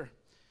hunger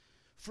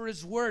for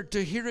his word,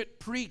 to hear it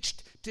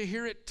preached, to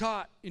hear it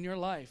taught in your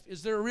life?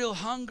 Is there a real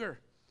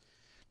hunger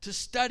to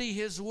study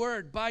his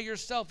word by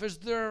yourself? Is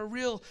there a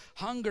real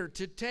hunger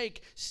to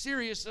take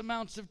serious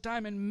amounts of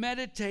time and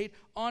meditate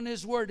on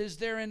his word? Is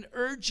there an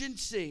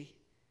urgency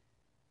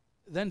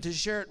then to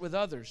share it with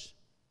others?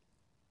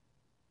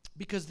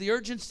 Because the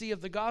urgency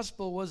of the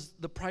gospel was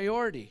the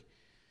priority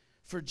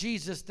for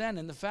Jesus then,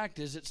 and the fact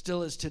is it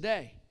still is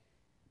today.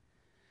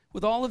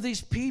 With all of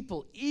these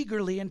people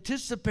eagerly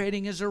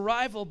anticipating his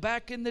arrival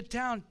back in the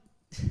town,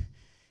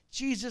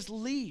 Jesus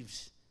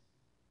leaves.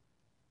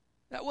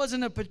 That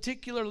wasn't a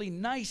particularly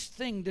nice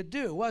thing to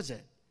do, was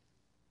it?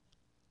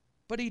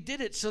 But he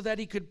did it so that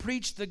he could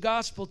preach the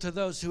gospel to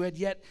those who had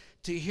yet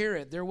to hear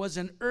it. There was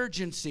an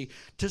urgency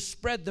to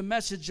spread the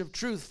message of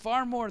truth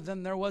far more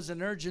than there was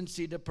an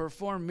urgency to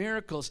perform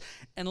miracles.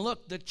 And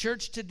look, the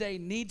church today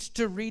needs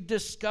to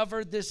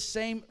rediscover this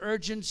same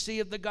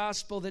urgency of the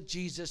gospel that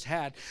Jesus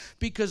had,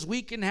 because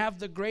we can have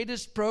the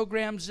greatest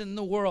programs in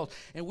the world,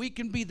 and we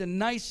can be the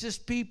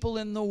nicest people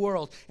in the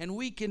world, and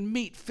we can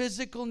meet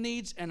physical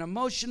needs and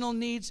emotional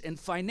needs and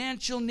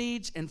financial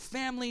needs and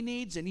family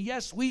needs, and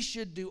yes, we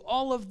should do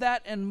all of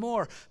that and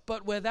more.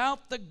 But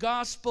without the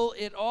gospel,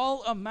 it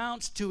all amounts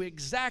to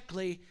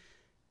exactly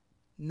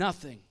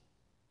nothing.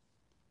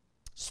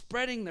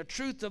 Spreading the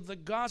truth of the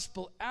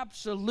gospel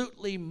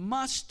absolutely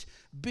must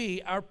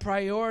be our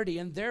priority,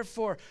 and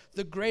therefore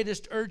the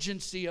greatest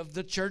urgency of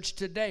the church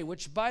today,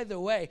 which, by the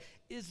way,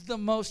 is the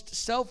most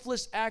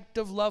selfless act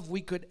of love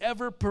we could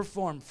ever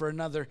perform for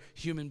another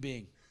human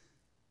being.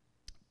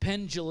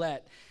 Penn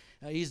Jillette,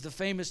 he's the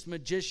famous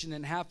magician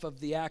in half of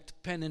the act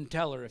Penn and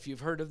Teller, if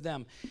you've heard of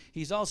them.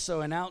 He's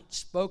also an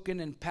outspoken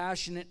and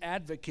passionate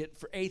advocate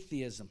for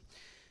atheism.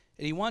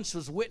 And he once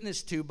was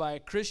witnessed to by a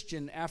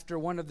Christian after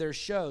one of their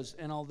shows.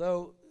 And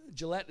although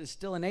Jillette is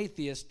still an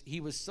atheist,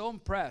 he was so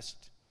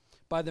impressed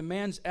by the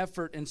man's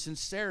effort and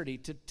sincerity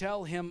to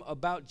tell him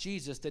about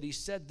Jesus that he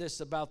said this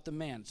about the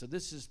man. So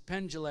this is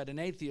Penn Jillette, an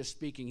atheist,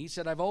 speaking. He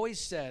said, "I've always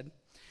said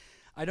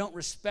I don't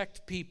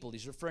respect people,"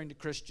 he's referring to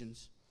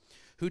Christians,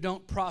 "who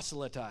don't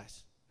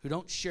proselytize, who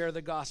don't share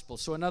the gospel."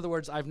 So in other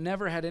words, I've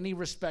never had any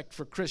respect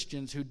for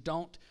Christians who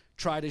don't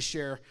try to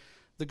share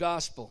the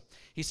gospel.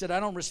 He said, "I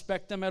don't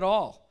respect them at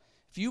all.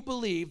 If you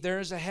believe there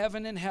is a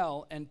heaven and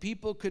hell, and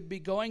people could be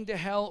going to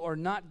hell or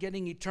not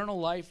getting eternal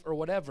life or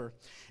whatever,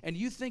 and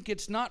you think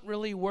it's not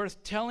really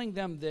worth telling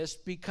them this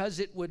because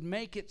it would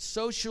make it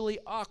socially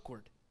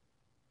awkward,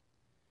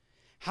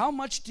 how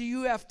much do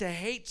you have to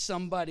hate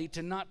somebody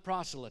to not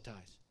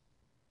proselytize?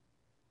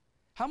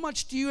 How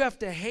much do you have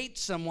to hate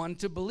someone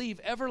to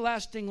believe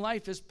everlasting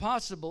life is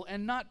possible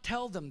and not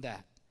tell them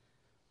that?"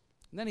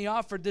 And then he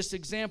offered this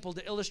example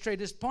to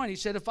illustrate his point. He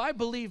said, "If I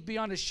believed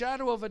beyond a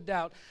shadow of a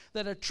doubt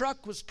that a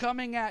truck was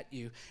coming at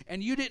you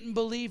and you didn't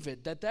believe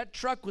it, that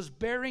truck was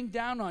bearing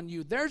down on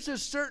you, there's a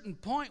certain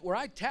point where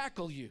I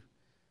tackle you.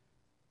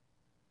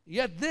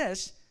 Yet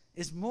this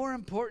is more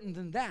important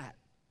than that."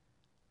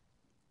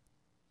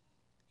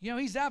 You know,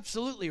 he's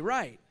absolutely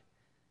right.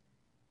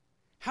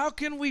 How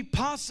can we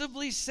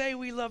possibly say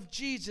we love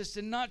Jesus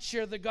and not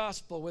share the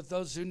gospel with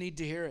those who need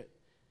to hear it?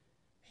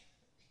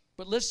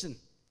 But listen,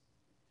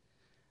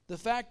 the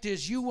fact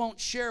is you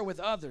won't share with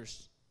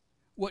others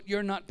what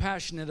you're not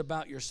passionate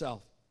about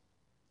yourself.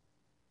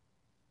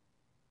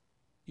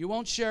 You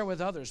won't share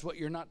with others what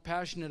you're not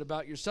passionate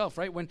about yourself,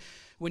 right?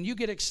 When you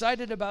get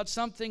excited about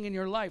something in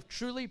your life,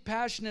 truly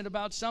passionate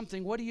about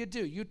something, what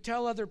do? You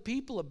tell other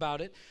people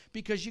about it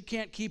because you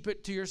can't keep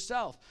it to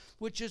yourself,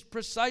 which is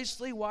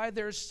precisely why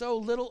there's so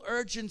little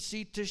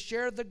urgency to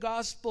share the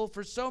gospel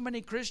for so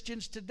many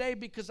Christians today,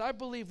 because I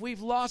believe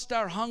we've lost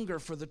our hunger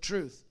for the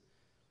truth.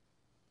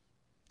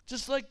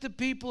 Just like the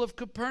people of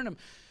Capernaum,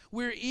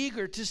 we're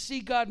eager to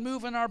see God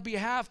move on our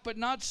behalf, but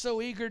not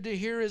so eager to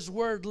hear his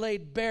word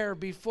laid bare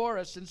before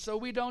us. And so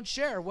we don't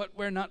share what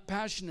we're not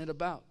passionate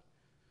about.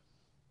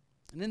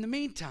 And in the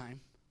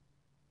meantime,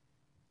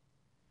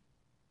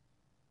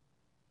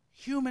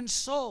 human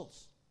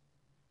souls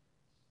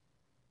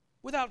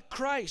without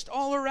Christ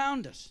all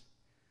around us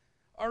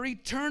are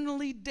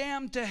eternally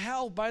damned to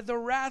hell by the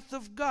wrath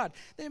of God.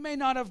 They may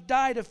not have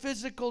died a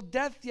physical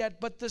death yet,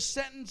 but the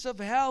sentence of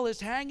hell is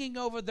hanging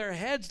over their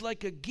heads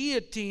like a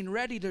guillotine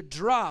ready to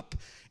drop.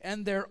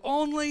 And their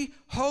only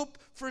hope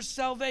for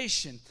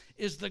salvation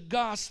is the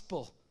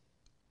gospel.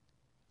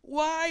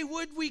 Why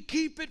would we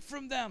keep it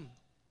from them?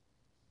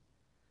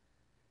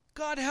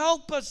 God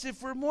help us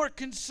if we're more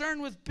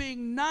concerned with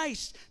being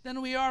nice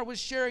than we are with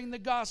sharing the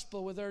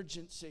gospel with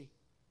urgency.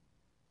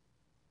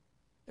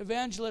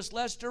 Evangelist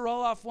Lester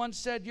Roloff once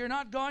said, "You're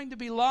not going to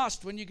be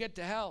lost when you get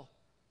to hell.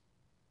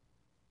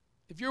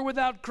 If you're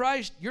without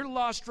Christ, you're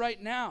lost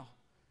right now.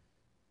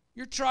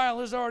 Your trial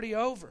is already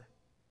over.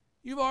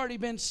 You've already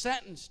been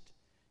sentenced.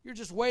 You're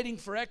just waiting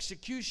for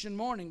execution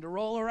morning to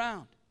roll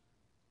around."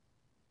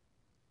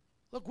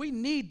 Look, we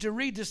need to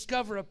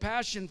rediscover a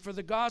passion for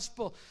the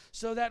gospel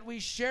so that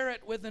we share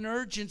it with an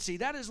urgency.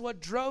 That is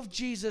what drove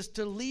Jesus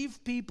to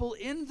leave people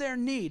in their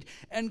need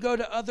and go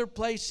to other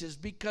places,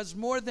 because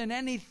more than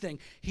anything,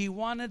 he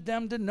wanted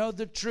them to know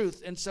the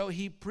truth. And so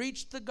he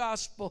preached the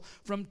gospel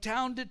from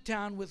town to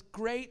town with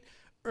great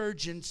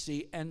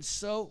urgency, and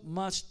so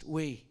must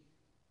we.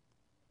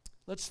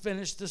 Let's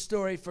finish the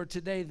story for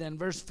today then,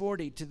 verse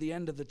 40 to the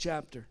end of the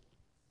chapter.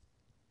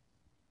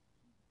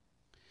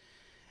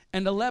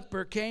 And a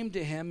leper came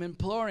to him,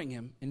 imploring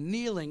him, and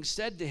kneeling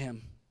said to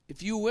him,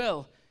 "If you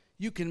will,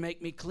 you can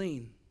make me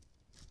clean."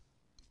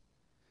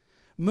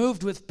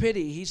 Moved with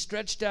pity, he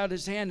stretched out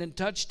his hand and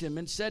touched him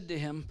and said to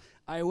him,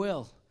 "I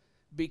will,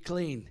 be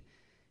clean."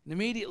 And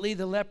immediately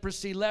the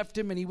leprosy left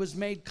him and he was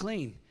made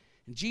clean.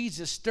 And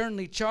Jesus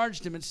sternly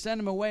charged him and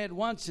sent him away at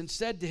once and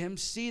said to him,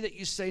 "See that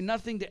you say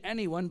nothing to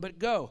anyone, but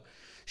go.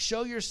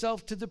 Show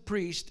yourself to the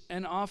priest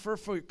and offer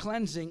for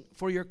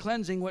your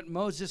cleansing what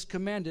Moses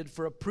commanded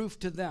for a proof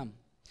to them."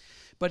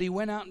 But he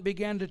went out and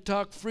began to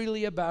talk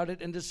freely about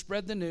it and to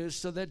spread the news,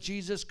 so that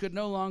Jesus could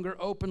no longer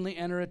openly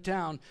enter a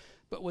town,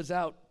 but was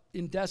out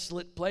in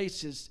desolate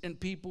places, and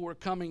people were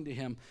coming to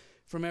him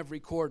from every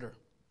quarter.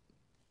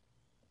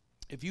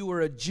 If you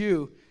were a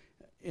Jew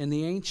in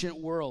the ancient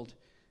world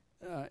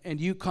and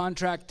you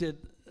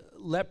contracted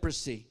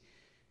leprosy,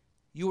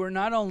 you were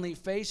not only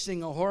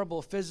facing a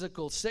horrible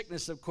physical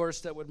sickness, of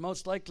course, that would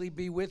most likely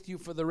be with you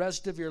for the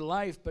rest of your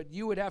life, but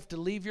you would have to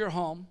leave your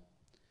home,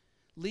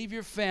 leave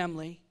your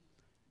family,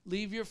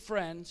 leave your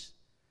friends,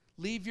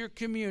 leave your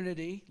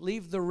community,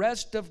 leave the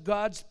rest of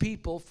God's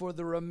people for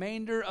the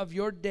remainder of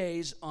your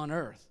days on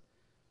earth.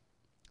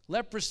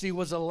 Leprosy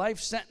was a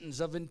life sentence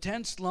of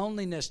intense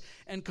loneliness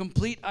and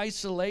complete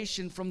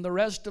isolation from the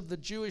rest of the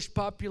Jewish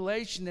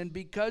population, and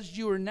because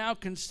you were now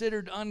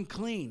considered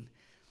unclean,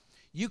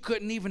 you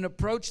couldn't even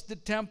approach the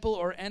temple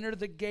or enter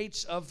the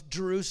gates of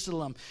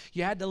Jerusalem.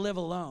 You had to live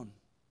alone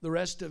the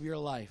rest of your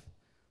life.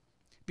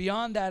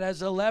 Beyond that,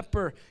 as a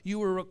leper, you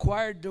were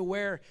required to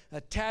wear a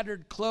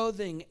tattered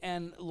clothing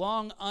and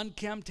long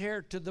unkempt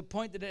hair to the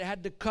point that it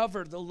had to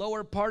cover the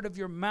lower part of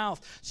your mouth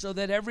so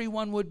that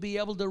everyone would be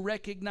able to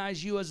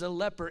recognize you as a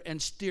leper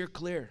and steer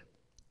clear.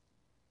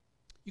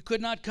 You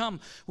could not come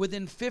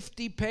within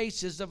 50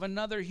 paces of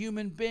another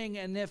human being,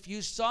 and if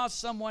you saw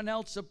someone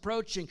else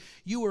approaching,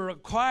 you were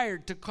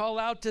required to call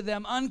out to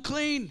them,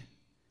 "Unclean!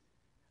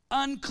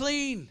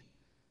 Unclean!"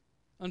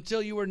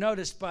 until you were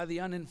noticed by the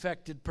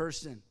uninfected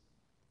person.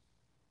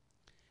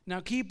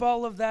 Now keep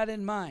all of that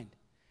in mind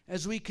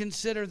as we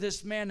consider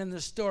this man in the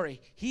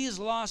story. He's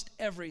lost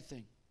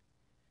everything.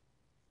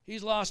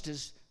 He's lost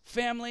his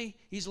family,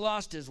 he's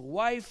lost his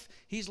wife,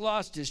 he's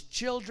lost his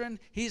children,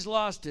 he's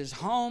lost his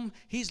home,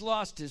 he's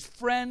lost his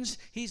friends,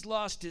 he's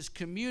lost his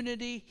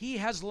community, he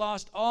has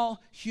lost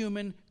all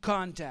human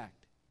contact.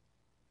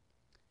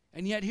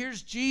 And yet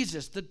here's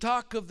Jesus, the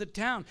talk of the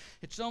town.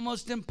 It's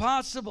almost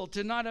impossible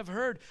to not have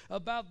heard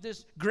about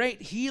this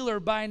great healer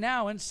by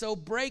now. And so,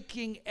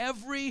 breaking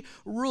every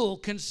rule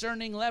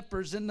concerning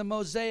lepers in the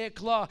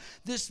Mosaic law,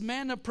 this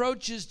man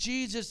approaches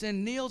Jesus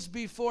and kneels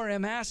before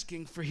him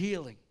asking for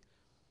healing.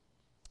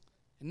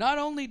 Not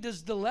only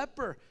does the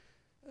leper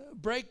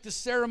break the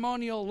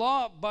ceremonial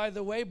law, by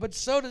the way, but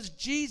so does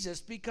Jesus,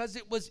 because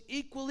it was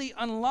equally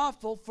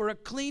unlawful for a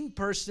clean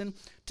person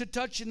to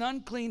touch an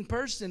unclean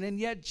person. And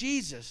yet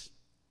Jesus,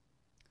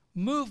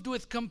 moved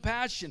with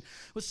compassion,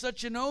 with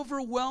such an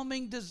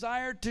overwhelming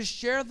desire to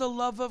share the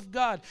love of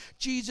God,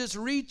 Jesus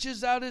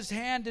reaches out his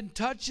hand and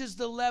touches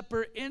the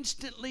leper,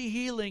 instantly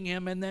healing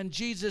him. And then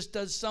Jesus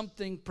does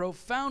something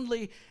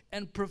profoundly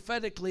and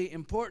prophetically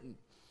important.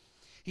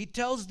 He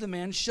tells the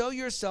man, "Show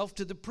yourself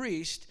to the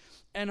priest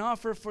and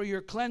offer for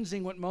your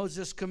cleansing what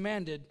Moses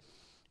commanded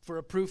for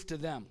a proof to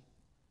them."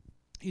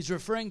 He's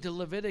referring to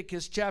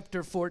Leviticus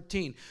chapter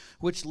 14,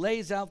 which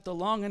lays out the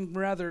long and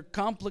rather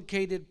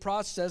complicated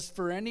process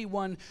for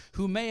anyone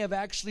who may have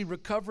actually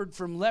recovered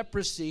from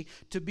leprosy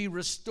to be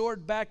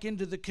restored back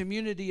into the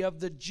community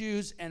of the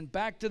Jews and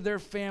back to their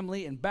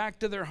family and back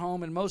to their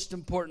home, and most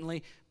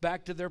importantly,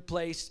 back to their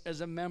place as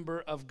a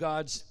member of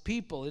God's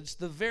people. It's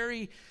the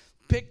very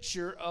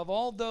picture of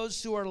all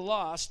those who are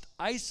lost,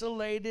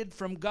 isolated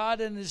from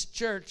God and his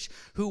church,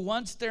 who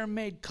once they're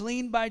made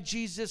clean by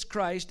Jesus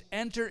Christ,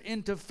 enter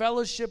into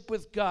fellowship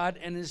with God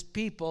and his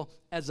people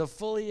as a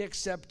fully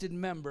accepted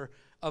member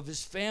of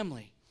his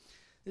family.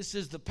 This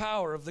is the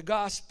power of the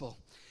gospel.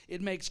 It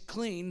makes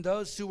clean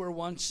those who were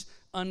once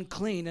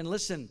unclean. And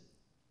listen,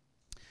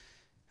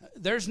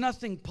 there's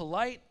nothing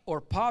polite or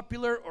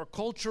popular or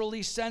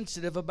culturally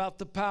sensitive about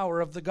the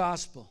power of the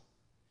gospel.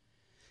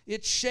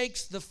 It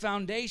shakes the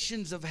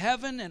foundations of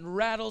heaven and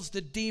rattles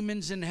the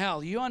demons in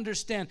hell. You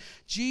understand,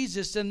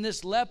 Jesus and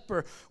this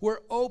leper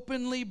were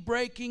openly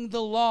breaking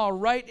the law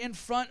right in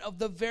front of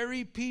the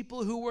very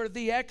people who were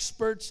the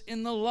experts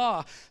in the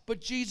law. But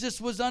Jesus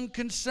was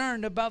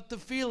unconcerned about the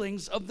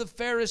feelings of the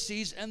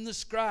Pharisees and the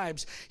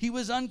scribes. He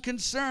was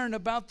unconcerned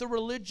about the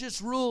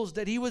religious rules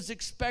that he was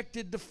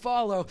expected to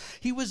follow.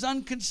 He was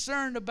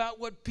unconcerned about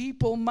what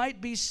people might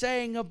be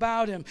saying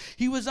about him.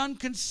 He was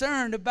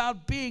unconcerned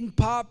about being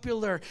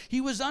popular.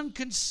 He was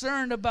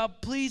unconcerned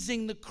about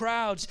pleasing the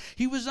crowds.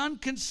 He was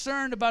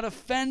unconcerned about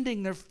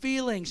offending their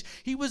feelings.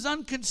 He was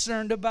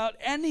unconcerned about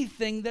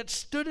anything that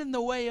stood in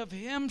the way of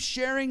him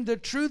sharing the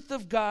truth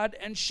of God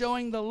and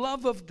showing the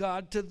love of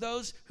God to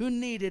those who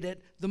needed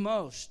it the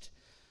most.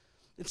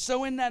 And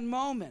so in that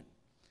moment,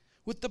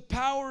 with the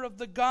power of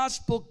the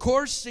gospel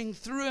coursing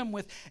through him,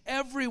 with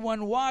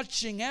everyone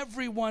watching,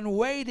 everyone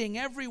waiting,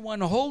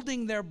 everyone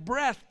holding their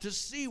breath to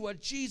see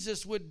what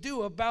Jesus would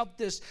do about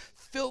this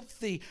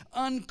filthy,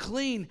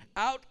 unclean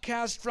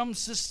outcast from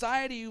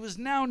society who was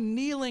now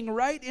kneeling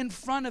right in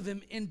front of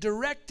him in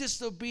direct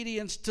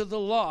disobedience to the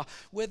law.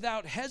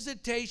 Without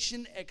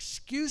hesitation,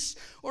 excuse,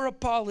 or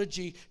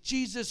apology,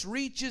 Jesus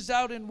reaches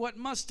out in what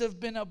must have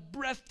been a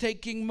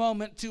breathtaking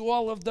moment to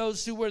all of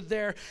those who were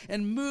there,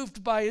 and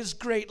moved by his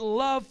great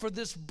love for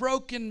this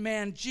broken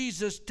man,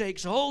 Jesus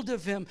takes hold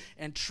of him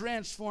and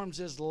transforms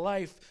his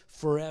life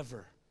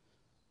forever.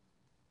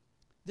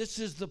 This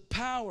is the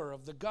power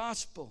of the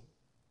gospel.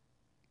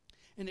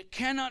 And it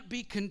cannot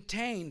be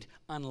contained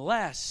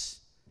unless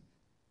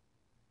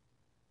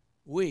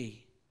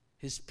we,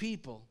 his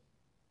people,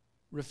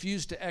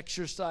 refuse to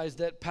exercise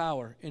that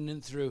power in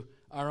and through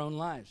our own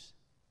lives.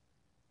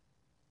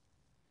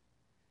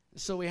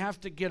 So we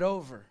have to get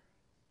over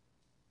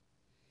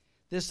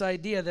this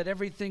idea that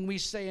everything we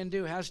say and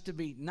do has to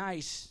be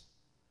nice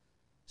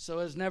so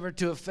as never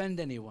to offend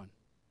anyone.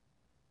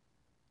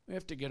 We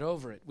have to get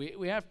over it.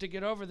 We have to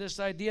get over this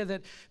idea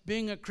that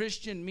being a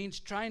Christian means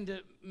trying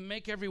to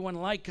make everyone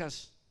like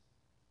us.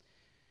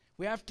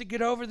 We have to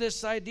get over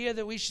this idea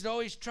that we should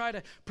always try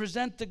to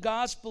present the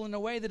gospel in a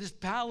way that is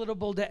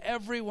palatable to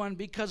everyone,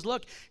 because,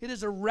 look, it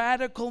is a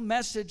radical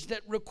message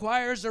that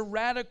requires a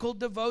radical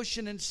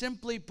devotion, and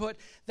simply put,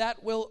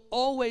 that will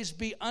always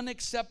be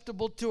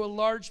unacceptable to a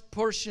large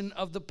portion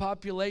of the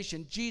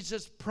population.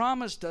 Jesus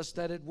promised us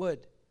that it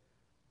would.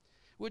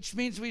 Which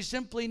means we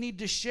simply need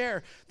to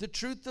share the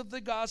truth of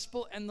the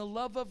gospel and the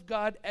love of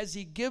God as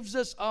he gives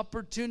us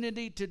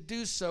opportunity to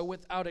do so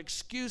without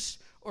excuse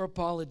or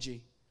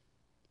apology.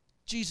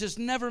 Jesus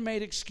never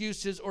made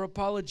excuses or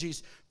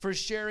apologies for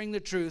sharing the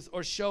truth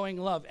or showing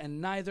love, and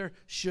neither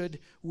should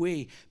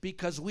we,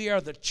 because we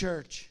are the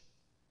church.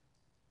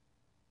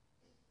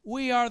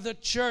 We are the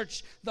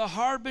church, the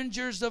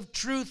harbingers of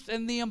truth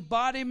and the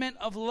embodiment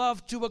of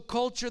love to a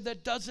culture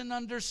that doesn't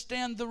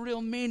understand the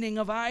real meaning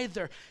of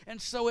either.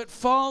 And so it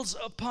falls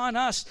upon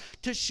us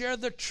to share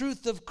the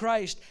truth of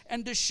Christ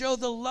and to show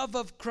the love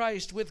of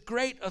Christ with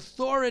great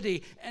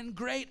authority and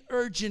great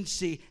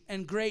urgency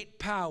and great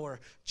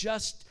power,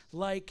 just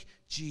like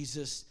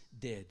Jesus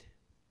did.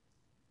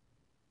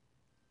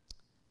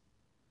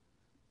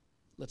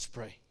 Let's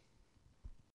pray.